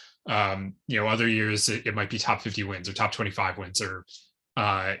 And, other years it might be top 50 wins or top 25 wins or,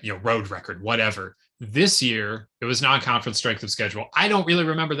 road record, whatever. This year, it was non-conference strength of schedule. I don't really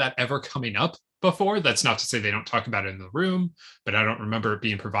remember that ever coming up before. That's not to say they don't talk about it in the room, but I don't remember it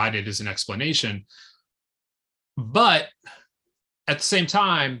being provided as an explanation. But at the same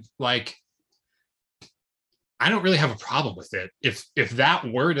time, like, I don't really have a problem with it. If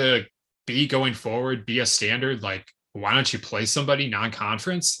that were to be going forward, be a standard, like, why don't you play somebody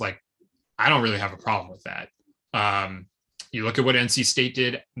non-conference? Like, I don't really have a problem with that. You look at what NC State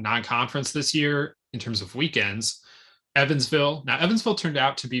did non-conference this year in terms of weekends. Evansville turned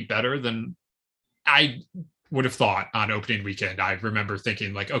out to be better than I would have thought on opening weekend. I remember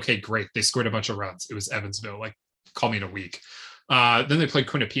thinking, like, okay, great, they scored a bunch of runs. It was Evansville, like, call me in a week. Then they played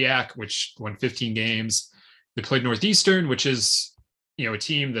Quinnipiac, which won 15 games. They played Northeastern, which is, a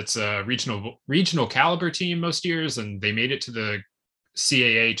team that's a regional caliber team most years, and they made it to the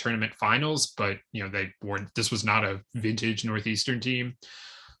CAA tournament finals, but this was not a vintage Northeastern team.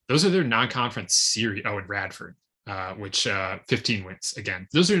 Those are their non-conference series. Oh, and Radford, which 15 wins again.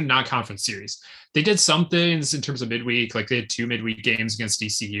 Those are non-conference series. They did some things in terms of midweek, like they had 2 midweek games against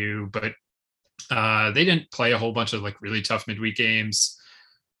ECU, but they didn't play a whole bunch of like really tough midweek games.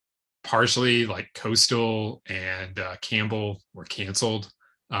 Partially, like, Coastal and Campbell were canceled.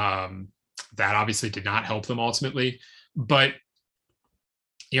 That obviously did not help them ultimately. But,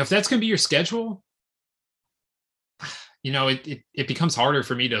 if that's going to be your schedule, it becomes harder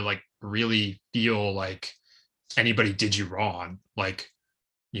for me to like really feel like anybody did you wrong. Like,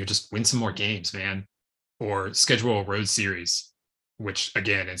 just win some more games, man, or schedule a road series, which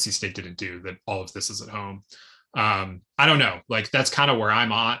again, NC State didn't do. That all of this is at home. I don't know. Like, that's kind of where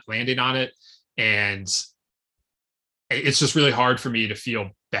I'm landing on it. And it's just really hard for me to feel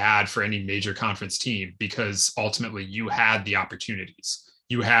bad for any major conference team, because ultimately you had the opportunities.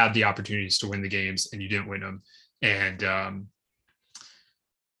 You had the opportunities to win the games and you didn't win them. And,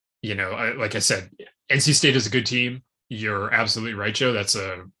 like I said, NC State is a good team. You're absolutely right, Joe. That's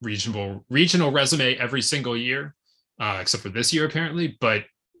a regional resume every single year, except for this year, apparently. But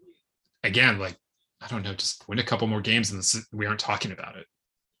again, like, I don't know, just win a couple more games and we aren't talking about it.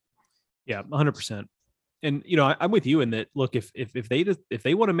 Yeah, 100%. And, I'm with you in that. Look, if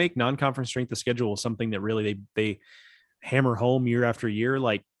they want to make non-conference strength of schedule something that really they hammer home year after year,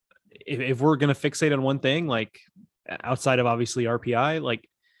 like if we're going to fixate on one thing, like outside of obviously RPI, like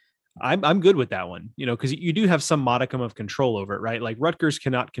I'm good with that one, because you do have some modicum of control over it, right? Like Rutgers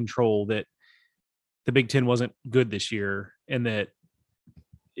cannot control that the Big Ten wasn't good this year, and that,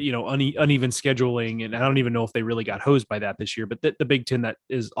 uneven scheduling. And I don't even know if they really got hosed by that this year, but the Big Ten, that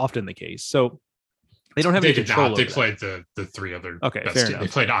is often the case. So they don't have any control over They that. played the three other best teams. They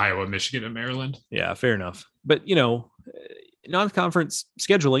played Iowa, Michigan, and Maryland. Yeah, fair enough. But, non-conference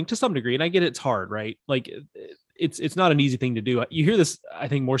scheduling to some degree, and I get it's hard, right? Like it's not an easy thing to do. You hear this, I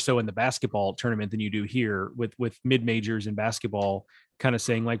think, more so in the basketball tournament than you do here with mid-majors in basketball, kind of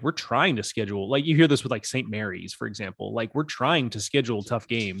saying like, we're trying to schedule, like you hear this with like St. Mary's, for example, like we're trying to schedule tough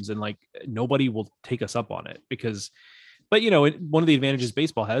games, and like nobody will take us up on it but one of the advantages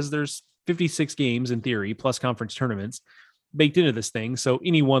baseball has, there's 56 games in theory, plus conference tournaments baked into this thing. So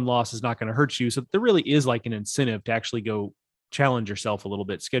any one loss is not going to hurt you. So there really is like an incentive to actually go challenge yourself a little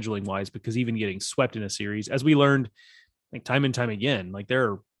bit scheduling wise, because even getting swept in a series, as we learned like time and time again, like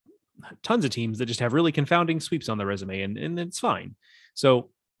there are tons of teams that just have really confounding sweeps on their resume, and it's fine.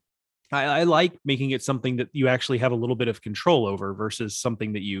 So I like making it something that you actually have a little bit of control over versus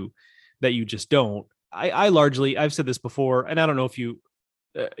something that you just don't. I largely, I've said this before, and I don't know if you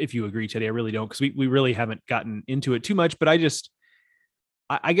agree, Teddy. I really don't, because we really haven't gotten into it too much, but I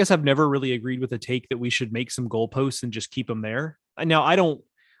guess I've never really agreed with the take that we should make some goalposts and just keep them there. Now, I don't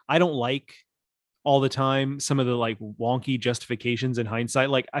like all the time some of the like wonky justifications in hindsight.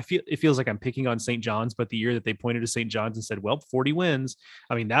 Like it feels like I'm picking on St. John's, but the year that they pointed to St. John's and said, well, 40 wins.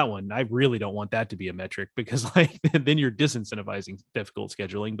 I mean, that one, I really don't want that to be a metric, because like then you're disincentivizing difficult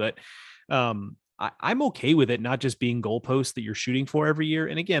scheduling. But I'm okay with it not just being goalposts that you're shooting for every year.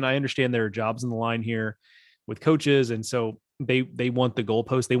 And again, I understand there are jobs on the line here with coaches, and so they want the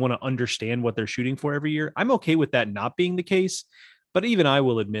goalpost. They want to understand what they're shooting for every year. I'm okay with that not being the case, but even I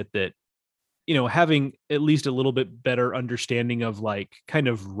will admit that, having at least a little bit better understanding of like kind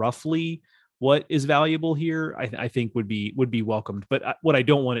of roughly what is valuable here, I think would be welcomed. But what I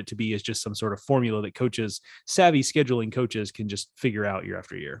don't want it to be is just some sort of formula that savvy scheduling coaches can just figure out year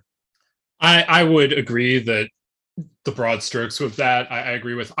after year. I would agree that the broad strokes with that, I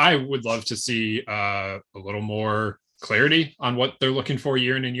agree with. I would love to see a little more clarity on what they're looking for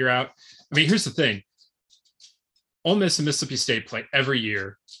year in and year out. I mean, here's the thing. Ole Miss and Mississippi State play every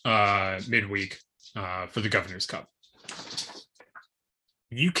year midweek for the Governor's Cup.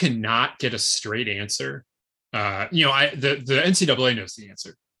 You cannot get a straight answer. The NCAA knows the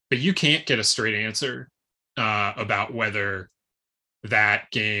answer, but you can't get a straight answer about whether that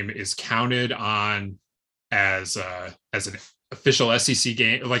game is counted on as an official SEC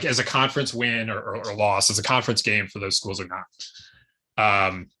game, like as a conference win or loss, as a conference game for those schools or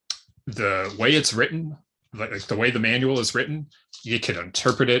not. The way it's written, like the way the manual is written, you can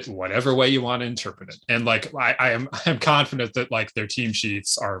interpret it whatever way you want to interpret it. And like I'm confident that like their team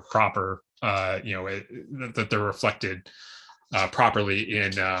sheets are proper, that they're reflected properly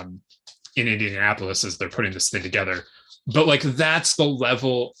in Indianapolis as they're putting this thing together. But like that's the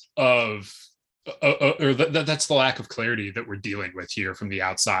level of that's the lack of clarity that we're dealing with here from the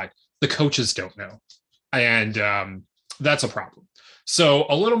outside. The coaches don't know, and that's a problem. So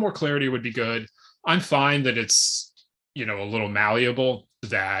a little more clarity would be good. I'm fine that it's a little malleable,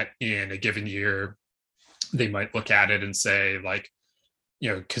 that in a given year they might look at it and say like,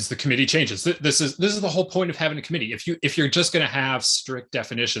 because the committee changes. This is the whole point of having a committee. If you're just going to have strict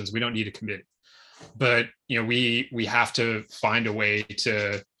definitions, we don't need a committee. But we have to find a way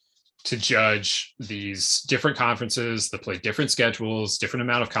to judge these different conferences that play different schedules, different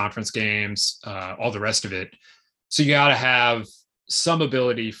amount of conference games, all the rest of it. So you got to have some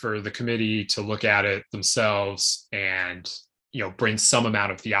ability for the committee to look at it themselves and bring some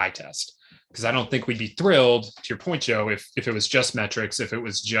amount of the eye test. Because I don't think we'd be thrilled, to your point, Joe, if it was just metrics, if it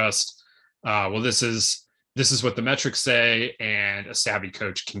was just this is what the metrics say and a savvy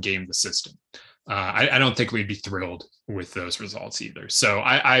coach can game the system. I don't think we'd be thrilled with those results either. So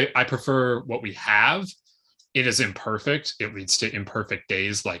I prefer what we have, it is imperfect. It leads to imperfect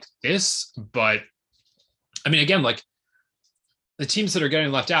days like this. But I mean, again, like the teams that are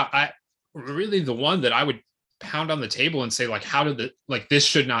getting left out, the one that I would pound on the table and say, like, how did this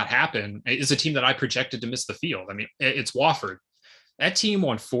should not happen, is a team that I projected to miss the field. I mean, it's Wofford. That team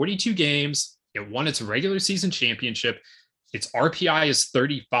won 42 games. It won its regular season championship. Its RPI is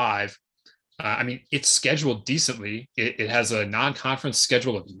 35. I mean, it's scheduled decently. It has a non-conference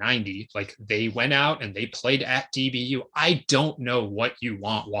schedule of 90. Like, they went out and they played at DBU. I don't know what you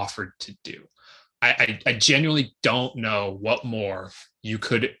want Wofford to do. I genuinely don't know what more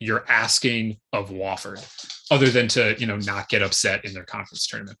you're asking of Wofford, other than to, not get upset in their conference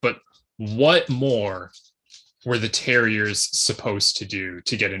tournament. But what more were the Terriers supposed to do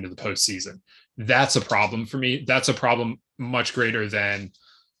to get into the postseason? That's a problem for me. That's a problem much greater than,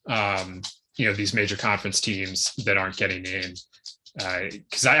 these major conference teams that aren't getting in.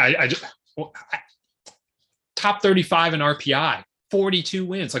 Because top 35 in RPI, 42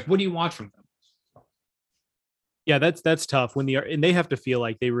 wins. Like, what do you want from them? Yeah, that's tough and they have to feel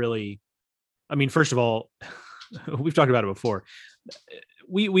like they really, I mean, first of all, we've talked about it before.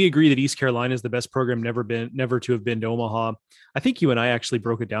 We agree that East Carolina is the best program never to have been to Omaha. I think you and I actually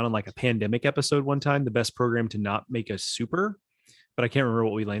broke it down on like a pandemic episode one time, the best program to not make a super, but I can't remember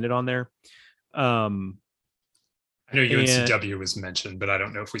what we landed on there. I know UNCW was mentioned, but I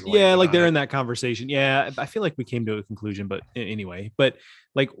don't know if we. Yeah, like they're in that conversation. Yeah, I feel like we came to a conclusion, but anyway. But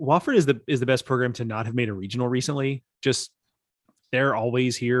like Wofford is the best program to not have made a regional recently. Just they're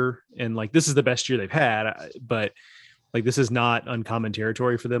always here, and like this is the best year they've had. But like this is not uncommon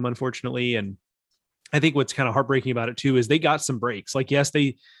territory for them, unfortunately. And I think what's kind of heartbreaking about it too is they got some breaks. Like yes,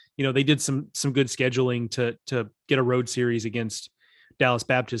 they did some good scheduling to get a road series against Dallas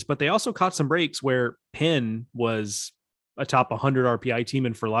Baptist, but they also caught some breaks where Penn was a top 100 RPI team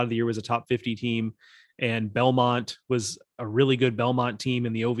and for a lot of the year was a top 50 team, and Belmont was a really good Belmont team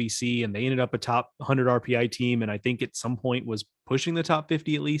in the OVC, and they ended up a top 100 RPI team, and I think at some point was pushing the top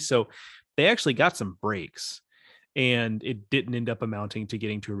 50 at least. So they actually got some breaks, and it didn't end up amounting to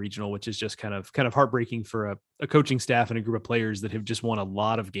getting to a regional, which is just kind of heartbreaking for a coaching staff and a group of players that have just won a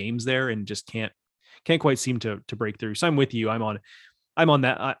lot of games there and just can't quite seem to break through. So I'm with you. I'm on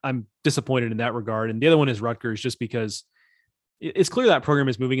that. I'm disappointed in that regard. And the other one is Rutgers, just because it's clear that program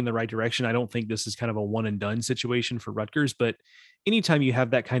is moving in the right direction. I don't think this is kind of a one and done situation for Rutgers, but anytime you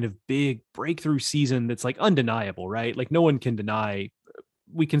have that kind of big breakthrough season, that's like undeniable, right? Like no one can deny.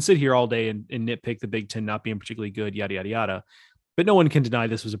 We can sit here all day and nitpick the Big Ten not being particularly good, yada, yada, yada, but no one can deny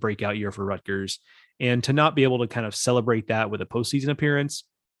this was a breakout year for Rutgers. And to not be able to kind of celebrate that with a postseason appearance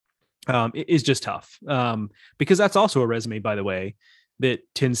is just tough. Because that's also a resume, by the way, that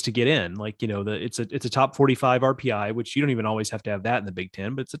tends to get in. Like, it's a top 45 RPI, which you don't even always have to have that in the Big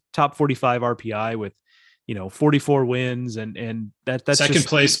Ten, but it's a top 45 RPI with, 44 wins and that's second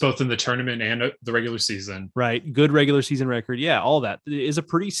place, both in the tournament and the regular season, right? Good regular season record. Yeah. All that is a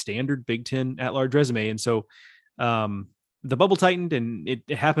pretty standard Big Ten at-large resume. And so, the bubble tightened and it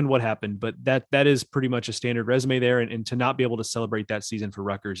happened what happened, but that is pretty much a standard resume there. And to not be able to celebrate that season for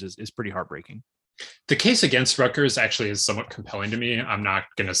Rutgers is pretty heartbreaking. The case against Rutgers actually is somewhat compelling to me. I'm not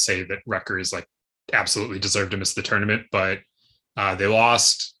going to say that Rutgers like absolutely deserved to miss the tournament, but they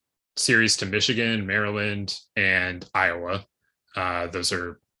lost series to Michigan, Maryland, and Iowa. I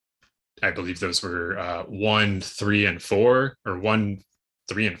believe those were 1, 3, and 4, or 1,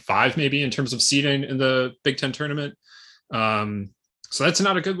 3, and 5, maybe in terms of seeding in the Big Ten tournament. So that's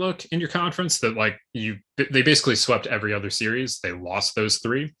not a good look in your conference. That like they basically swept every other series. They lost those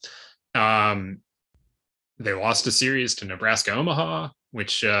 3. They lost a series to Nebraska Omaha,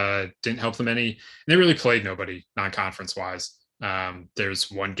 which didn't help them any. And they really played nobody non-conference wise.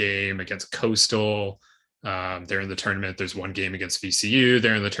 There's one game against Coastal. They're in the tournament. There's one game against VCU.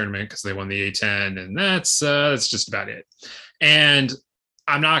 They're in the tournament because they won the A10, and that's just about it. And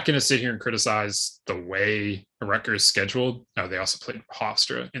I'm not going to sit here and criticize the way Rutgers scheduled. They also played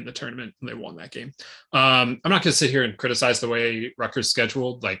Hofstra in the tournament and they won that game. I'm not going to sit here and criticize the way Rutgers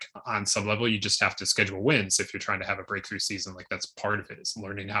scheduled. Like on some level, you just have to schedule wins if you're trying to have a breakthrough season. Like that's part of it, is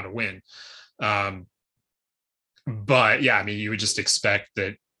learning how to win. But yeah, I mean, you would just expect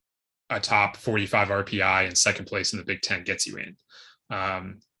that a top 45 RPI and second place in the Big Ten gets you in.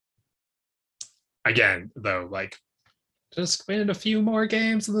 Again, though, like, just win a few more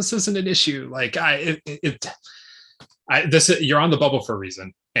games and this isn't an issue. Like you're on the bubble for a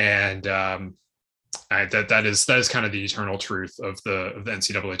reason. And that is kind of the eternal truth of the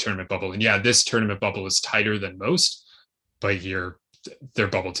NCAA tournament bubble. And yeah, this tournament bubble is tighter than most, but they're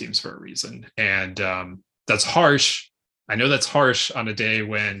bubble teams for a reason. And that's harsh. I know that's harsh on a day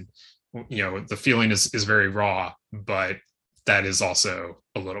when the feeling is very raw, but that is also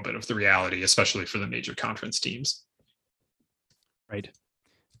a little bit of the reality, especially for the major conference teams. Right.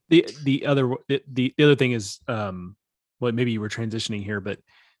 The other thing is, well, maybe you were transitioning here, but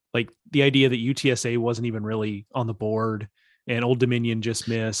like the idea that UTSA wasn't even really on the board and Old Dominion just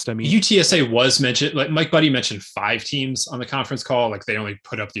missed. I mean, UTSA was mentioned, like Mike Buddy mentioned 5 teams on the conference call. Like they only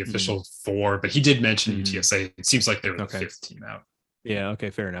put up the official 4, but he did mention UTSA. It seems like they were the 5th team out. Yeah. Okay.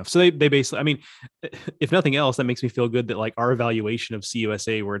 Fair enough. So they basically, I mean, if nothing else, that makes me feel good that like our evaluation of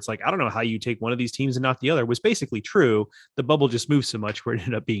CUSA, where it's like, I don't know how you take one of these teams and not the other, was basically true. The bubble just moved so much where it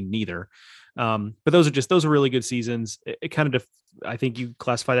ended up being neither. But those are really good seasons. It kind of, I think you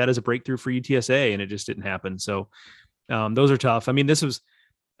classify that as a breakthrough for UTSA, and it just didn't happen. So those are tough. I mean,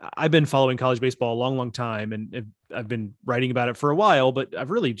 I've been following college baseball a long, long time, and I've been writing about it for a while, but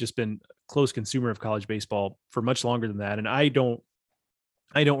I've really just been a close consumer of college baseball for much longer than that. And I don't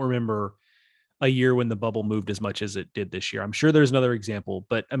remember a year when the bubble moved as much as it did this year. I'm sure there's another example,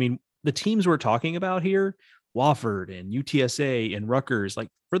 but I mean, the teams we're talking about here, Wofford and UTSA and Rutgers, like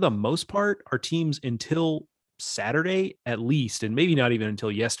for the most part, are teams until Saturday at least, and maybe not even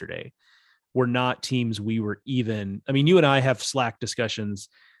until yesterday, were not teams we were even. I mean, you and I have Slack discussions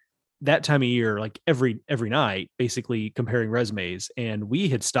that time of year, like every night, basically comparing resumes. And we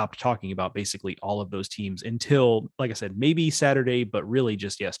had stopped talking about basically all of those teams until, like I said, maybe Saturday, but really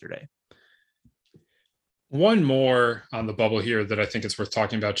just yesterday. One more on the bubble here that I think it's worth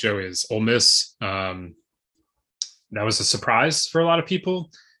talking about, Joe, is Ole Miss. That was a surprise for a lot of people.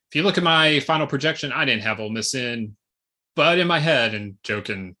 If you look at my final projection, I didn't have Ole Miss in, but in my head, and Joe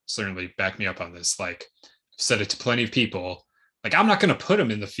can certainly back me up on this, like I've said it to plenty of people, like I'm not going to put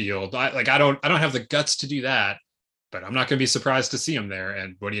him in the field. I don't have the guts to do that, but I'm not going to be surprised to see him there.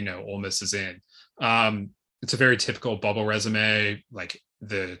 And what do you know? Ole Miss is in. It's a very typical bubble resume. Like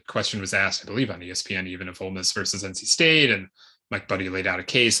the question was asked, I believe, on ESPN, even of Ole Miss versus NC State, and Mike Buddy laid out a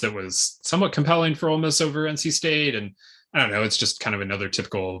case that was somewhat compelling for Ole Miss over NC State. And I don't know, it's just kind of another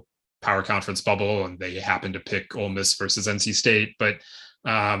typical power conference bubble, and they happen to pick Ole Miss versus NC State. But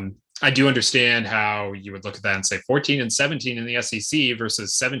I do understand how you would look at that and say 14 and 17 in the SEC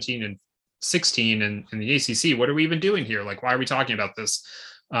versus 17 and 16 in the ACC. What are we even doing here? Like, why are we talking about this?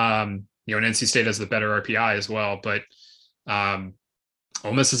 And NC State has the better RPI as well, but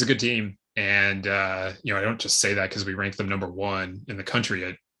Ole Miss is a good team. And, I don't just say that because we ranked them number 1 in the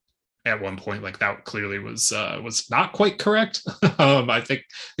country at one point. Like that clearly was not quite correct. I think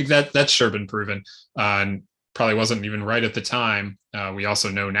that's sure been proven, and probably wasn't even right at the time. We also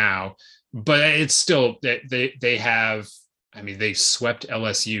know now, but it's still they have. I mean, they swept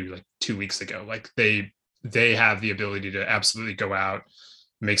LSU like 2 weeks ago. Like they have the ability to absolutely go out,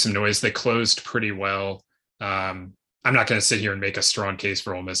 make some noise. They closed pretty well. I'm not going to sit here and make a strong case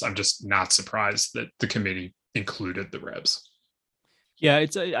for Ole Miss. I'm just not surprised that the committee included the Rebs. Yeah,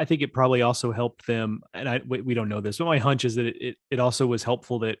 I think it probably also helped them, and we don't know this, but my hunch is that it also was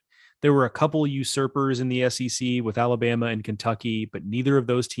helpful that there were a couple usurpers in the SEC with Alabama and Kentucky, but neither of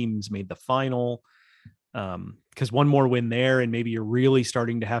those teams made the final. Because one more win there, and maybe you're really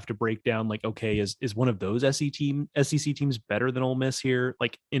starting to have to break down, like, okay, is one of those SEC teams better than Ole Miss here,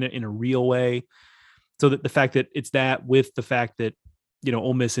 like in a real way? So that the fact that it's that, with the fact that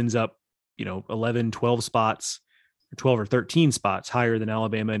Ole Miss ends up 11, 12 spots, 12 or 13 spots higher than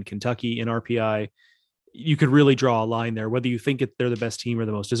Alabama and Kentucky in RPI, you could really draw a line there, whether you think they're the best team or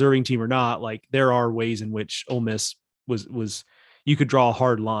the most deserving team or not. Like there are ways in which Ole Miss was you could draw a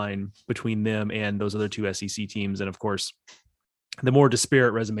hard line between them and those other 2 SEC teams. And of course, the more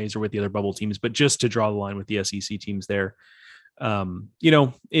disparate resumes are with the other bubble teams, but just to draw the line with the SEC teams there,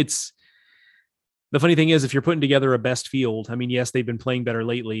 it's, the funny thing is, if you're putting together a best field, I mean, yes, they've been playing better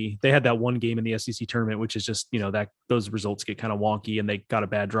lately. They had that one game in the SEC tournament, which is just, that those results get kind of wonky, and they got a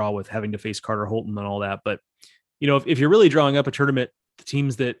bad draw with having to face Carter Holton and all that. But, if you're really drawing up a tournament, the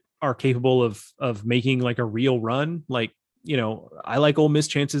teams that are capable of making like a real run, like, I like Ole Miss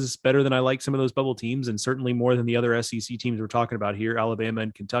chances better than I like some of those bubble teams, and certainly more than the other SEC teams we're talking about here, Alabama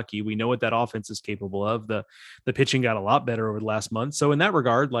and Kentucky. We know what that offense is capable of. The pitching got a lot better over the last month. So in that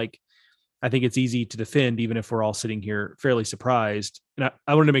regard, like, I think it's easy to defend, even if we're all sitting here fairly surprised. And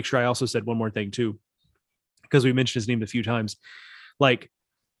I wanted to make sure I also said one more thing too, because we mentioned his name a few times. Like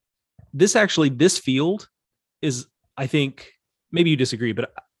this field is, I think, maybe you disagree,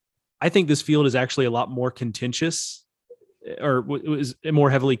 but I think this field is actually a lot more contentious, or was more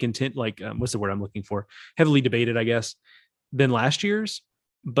heavily what's the word I'm looking for? Heavily debated, I guess, than last year's.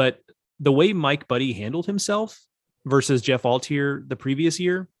 But the way Mike Buddy handled himself versus Jeff Altier the previous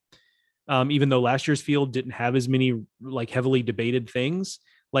year, even though last year's field didn't have as many like heavily debated things,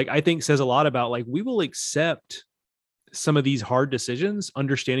 like, I think says a lot about, like, we will accept some of these hard decisions,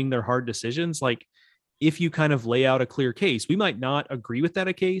 understanding they're hard decisions. Like, if you kind of lay out a clear case, we might not agree with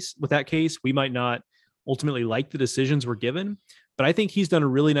that case. We might not ultimately like the decisions we're given, but I think he's done a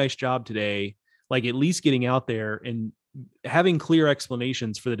really nice job today, like at least getting out there and having clear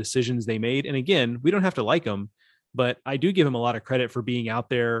explanations for the decisions they made. And again, we don't have to like them, but I do give him a lot of credit for being out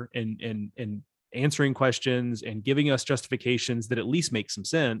there and answering questions and giving us justifications that at least make some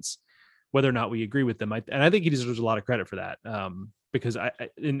sense, whether or not we agree with them. And I think he deserves a lot of credit for that, because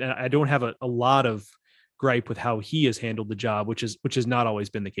I don't have a lot of gripe with how he has handled the job, which has not always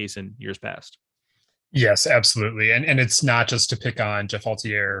been the case in years past. Yes, absolutely. And it's not just to pick on Jeff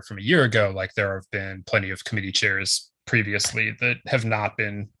Altier from a year ago. Like, there have been plenty of committee chairs previously that have not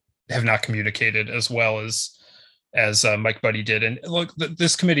communicated as well as Mike Buddy did. And look,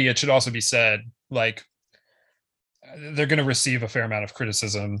 this committee, it should also be said, like, they're going to receive a fair amount of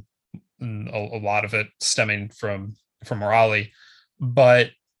criticism, a lot of it stemming from Raleigh,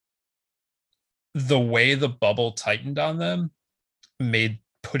 but the way the bubble tightened on them made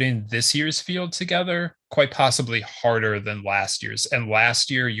putting this year's field together quite possibly harder than last year's. And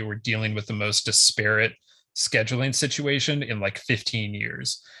last year you were dealing with the most disparate scheduling situation in like 15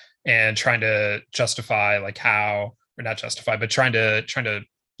 years, and trying to justify, like, how, or not justify, but trying to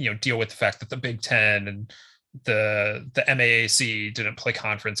deal with the fact that the Big Ten and the MAAC didn't play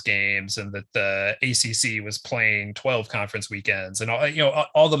conference games, and that the ACC was playing 12 conference weekends, and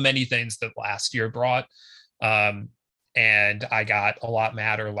all the many things that last year brought. And I got a lot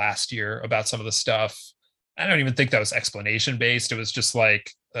madder last year about some of the stuff. I don't even think that was explanation based. It was just like,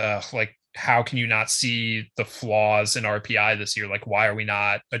 how can you not see the flaws in RPI this year? Like, why are we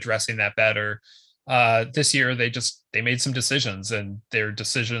not addressing that better? This year they made some decisions, and they're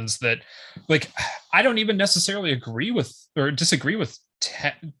decisions that, like, I don't even necessarily agree with or disagree with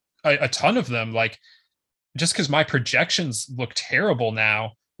a ton of them. Like, just because my projections look terrible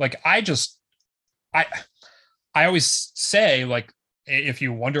now, like, I always say, like, if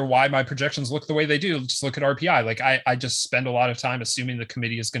you wonder why my projections look the way they do, just look at RPI. Like, I just spend a lot of time assuming the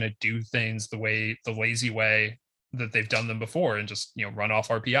committee is going to do things the lazy way that they've done them before, and just, run off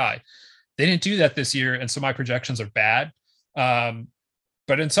RPI. They didn't do that this year, and so my projections are bad.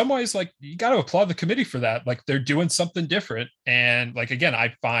 But in some ways, like, you got to applaud the committee for that. Like, they're doing something different. And, like, again,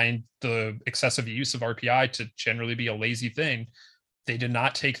 I find the excessive use of RPI to generally be a lazy thing. They did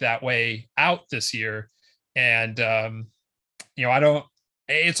not take that way out this year. And,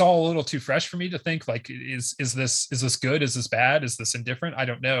 it's all a little too fresh for me to think, like, is this good? Is this bad? Is this indifferent? I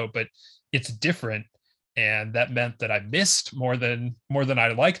don't know, but it's different. And that meant that I missed more than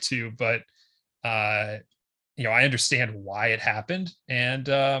I'd like to, but, I understand why it happened. And,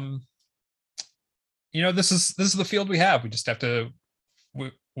 this is the field we have. We just have to,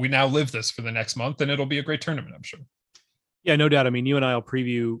 we now live this for the next month, and it'll be a great tournament, I'm sure. Yeah, no doubt. I mean, you and I will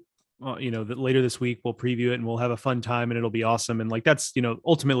preview, that later this week we'll preview it, and we'll have a fun time, and it'll be awesome. And, like, that's,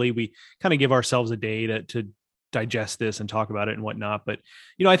 ultimately we kind of give ourselves a day to digest this and talk about it and whatnot. But,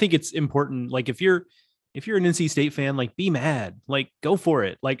 I think it's important. Like, if you're an NC State fan, like, be mad, like, go for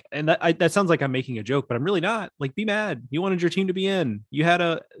it. Like, and that sounds like I'm making a joke, but I'm really not. Like, be mad. You wanted your team to be in. You had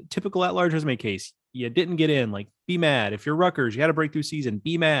a typical at-large resume case. You didn't get in. Like, be mad. If you're Rutgers, you had a breakthrough season,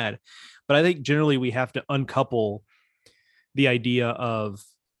 be mad. But I think generally we have to uncouple the idea of,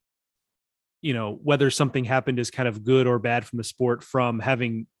 whether something happened is kind of good or bad from the sport from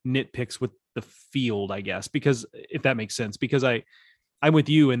having nitpicks with the field, I guess, because if that makes sense, because I'm with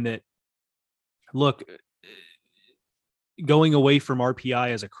you in that, look, going away from RPI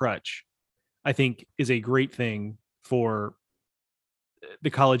as a crutch, I think, is a great thing for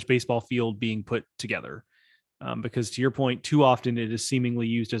the college baseball field being put together. Because, to your point, too often it is seemingly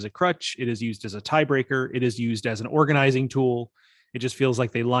used as a crutch. It is used as a tiebreaker. It is used as an organizing tool. It just feels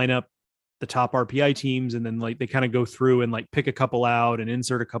like they line up the top RPI teams, and then, like, they kind of go through and, like, pick a couple out and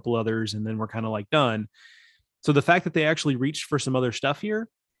insert a couple others, and then we're kind of, like, done. So the fact that they actually reached for some other stuff here,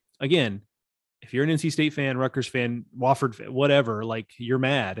 again, if you're an NC State fan, Rutgers fan, Wofford fan, whatever, like, you're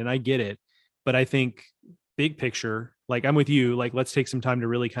mad, and I get it. But I think big picture, like, I'm with you, like, let's take some time to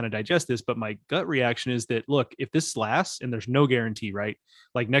really kind of digest this. But my gut reaction is that, look, if this lasts, and there's no guarantee, right?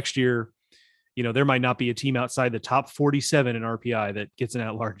 Like, next year, there might not be a team outside the top 47 in RPI that gets an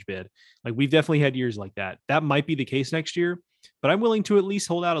at-large bid. Like, we've definitely had years like that. That might be the case next year, but I'm willing to at least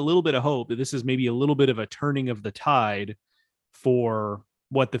hold out a little bit of hope that this is maybe a little bit of a turning of the tide for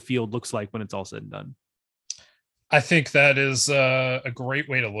what the field looks like when it's all said and done. I think that is a great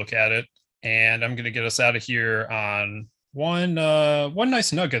way to look at it. And I'm going to get us out of here on one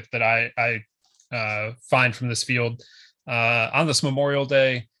nice nugget that I find from this field. on this Memorial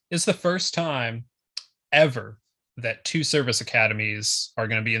Day is the first time ever that two service academies are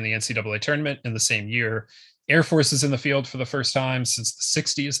going to be in the NCAA tournament in the same year. Air Force is in the field for the first time since the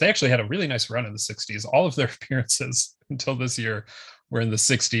 60s. They actually had a really nice run in the 60s. All of their appearances until this year were in the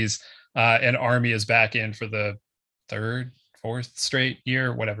 60s. And Army is back in for the fourth straight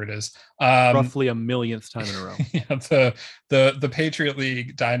year, whatever it is. Roughly a millionth time in a row. Yeah, the Patriot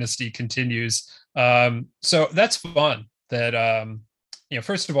League dynasty continues. So that's fun that,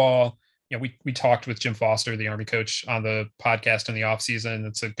 first of all, we talked with Jim Foster, the Army coach, on the podcast in the offseason.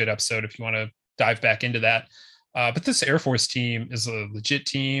 It's a good episode if you want to dive back into that. But this Air Force team is a legit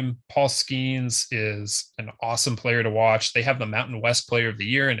team. Paul Skeens is an awesome player to watch. They have the Mountain West Player of the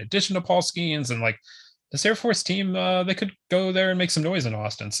Year in addition to Paul Skeens. And like this Air Force team, they could go there and make some noise in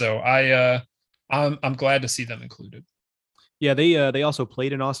Austin. So I'm glad to see them included. Yeah, they also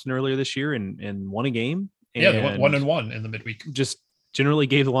played in Austin earlier this year and won a game. And yeah, they went 1-1 in the midweek. Just generally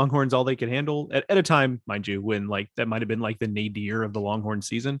gave the Longhorns all they could handle at a time, mind you, when like that might have been like the nadir of the Longhorn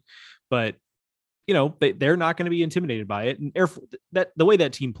season. But they're not going to be intimidated by it. And the way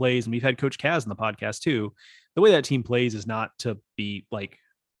that team plays, and we've had Coach Kaz in the podcast too, the way that team plays is not to be like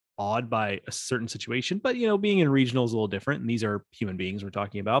awed by a certain situation, but being in regional is a little different. And these are human beings we're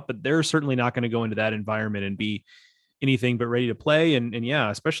talking about, but they're certainly not going to go into that environment and be anything but ready to play. And yeah,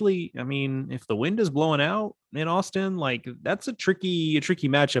 especially, I mean, if the wind is blowing out in Austin, like that's a tricky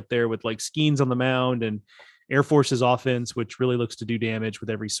matchup there with like Skeens on the mound and Air Force's offense, which really looks to do damage with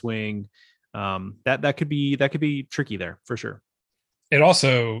every swing. That could be tricky there for sure. It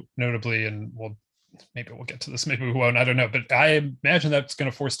also notably, and maybe we'll get to this, maybe we won't, I don't know, but I imagine that's going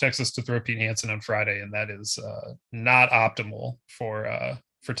to force Texas to throw Pete Hansen on Friday, and that is not optimal for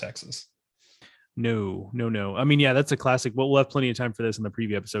Texas. No. I mean, yeah, that's a classic. We'll have plenty of time for this in the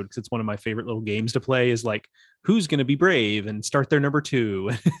preview episode because it's one of my favorite little games to play is like, who's going to be brave and start their number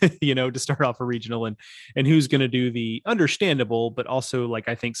 2, to start off a regional and who's going to do the understandable, but also like,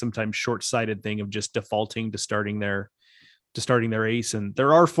 I think sometimes short-sighted thing of just defaulting to starting their ace. And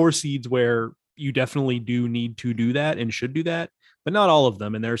there are 4 seeds where you definitely do need to do that and should do that, but not all of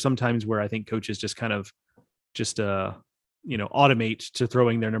them. And there are some times where I think coaches just kind of automate to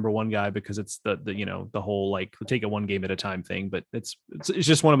throwing their number 1 guy because it's the whole like take it one game at a time thing. But it's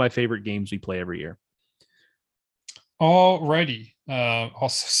just one of my favorite games we play every year. Alrighty.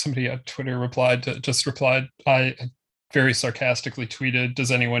 Also, somebody on Twitter replied. I very sarcastically tweeted,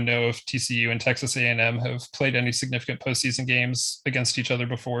 "Does anyone know if TCU and Texas A&M have played any significant postseason games against each other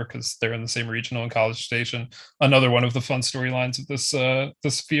before? Because they're in the same regional in College Station." Another one of the fun storylines of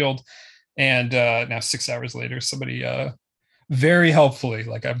this field. And now 6 hours later, somebody very helpfully,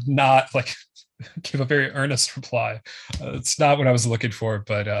 like I'm not like give a very earnest reply. It's not what I was looking for,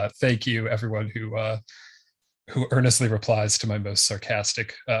 but thank you everyone who earnestly replies to my most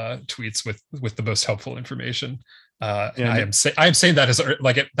sarcastic tweets with the most helpful information. I am saying that as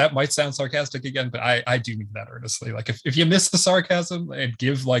like that might sound sarcastic again, but I do mean that earnestly. Like if you miss the sarcasm and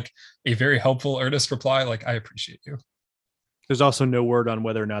give like a very helpful, earnest reply, like I appreciate you. There's also no word on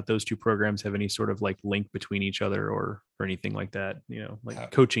whether or not those two programs have any sort of like link between each other or anything like that,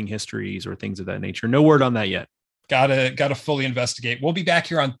 like coaching histories or things of that nature. No word on that yet. Gotta fully investigate. We'll be back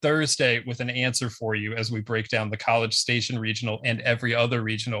here on Thursday with an answer for you as we break down the College Station regional and every other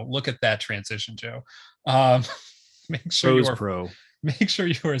regional. Look at that transition, Joe. Make sure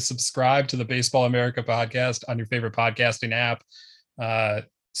you are subscribed to the Baseball America podcast on your favorite podcasting app.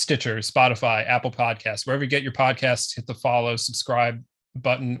 Stitcher, Spotify, Apple Podcasts, wherever you get your podcasts, hit the follow, subscribe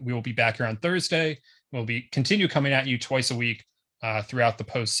button. We will be back here on Thursday. We'll continue coming at you twice a week throughout the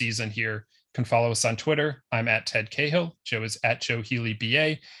postseason here. You can follow us on Twitter. I'm at Ted Cahill. Joe is at Joe Healy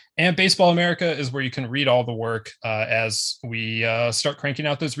BA. And Baseball America is where you can read all the work as we start cranking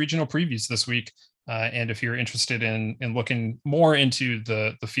out those regional previews this week. And if you're interested in looking more into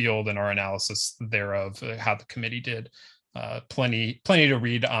the field and our analysis thereof, how the committee did, plenty to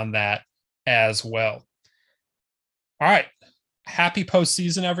read on that as well. All right. Happy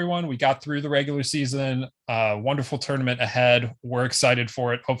postseason, everyone. We got through the regular season. Wonderful tournament ahead. We're excited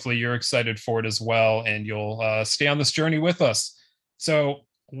for it. Hopefully you're excited for it as well. And you'll stay on this journey with us. So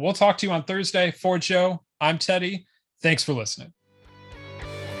we'll talk to you on Thursday. For Joe, I'm Teddy. Thanks for listening.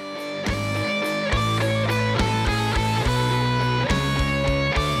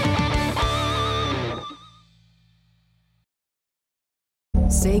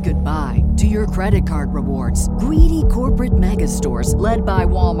 Say goodbye to your credit card rewards. Greedy corporate mega stores, led by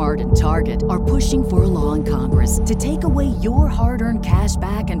Walmart and Target, are pushing for a law in Congress to take away your hard-earned cash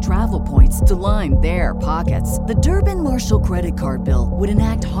back and travel points to line their pockets. The Durbin-Marshall credit card bill would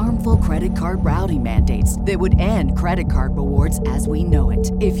enact harmful credit card routing mandates that would end credit card rewards as we know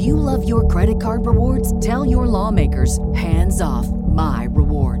it. If you love your credit card rewards, tell your lawmakers, hands off my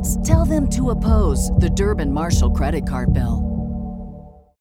rewards. Tell them to oppose the Durbin-Marshall credit card bill.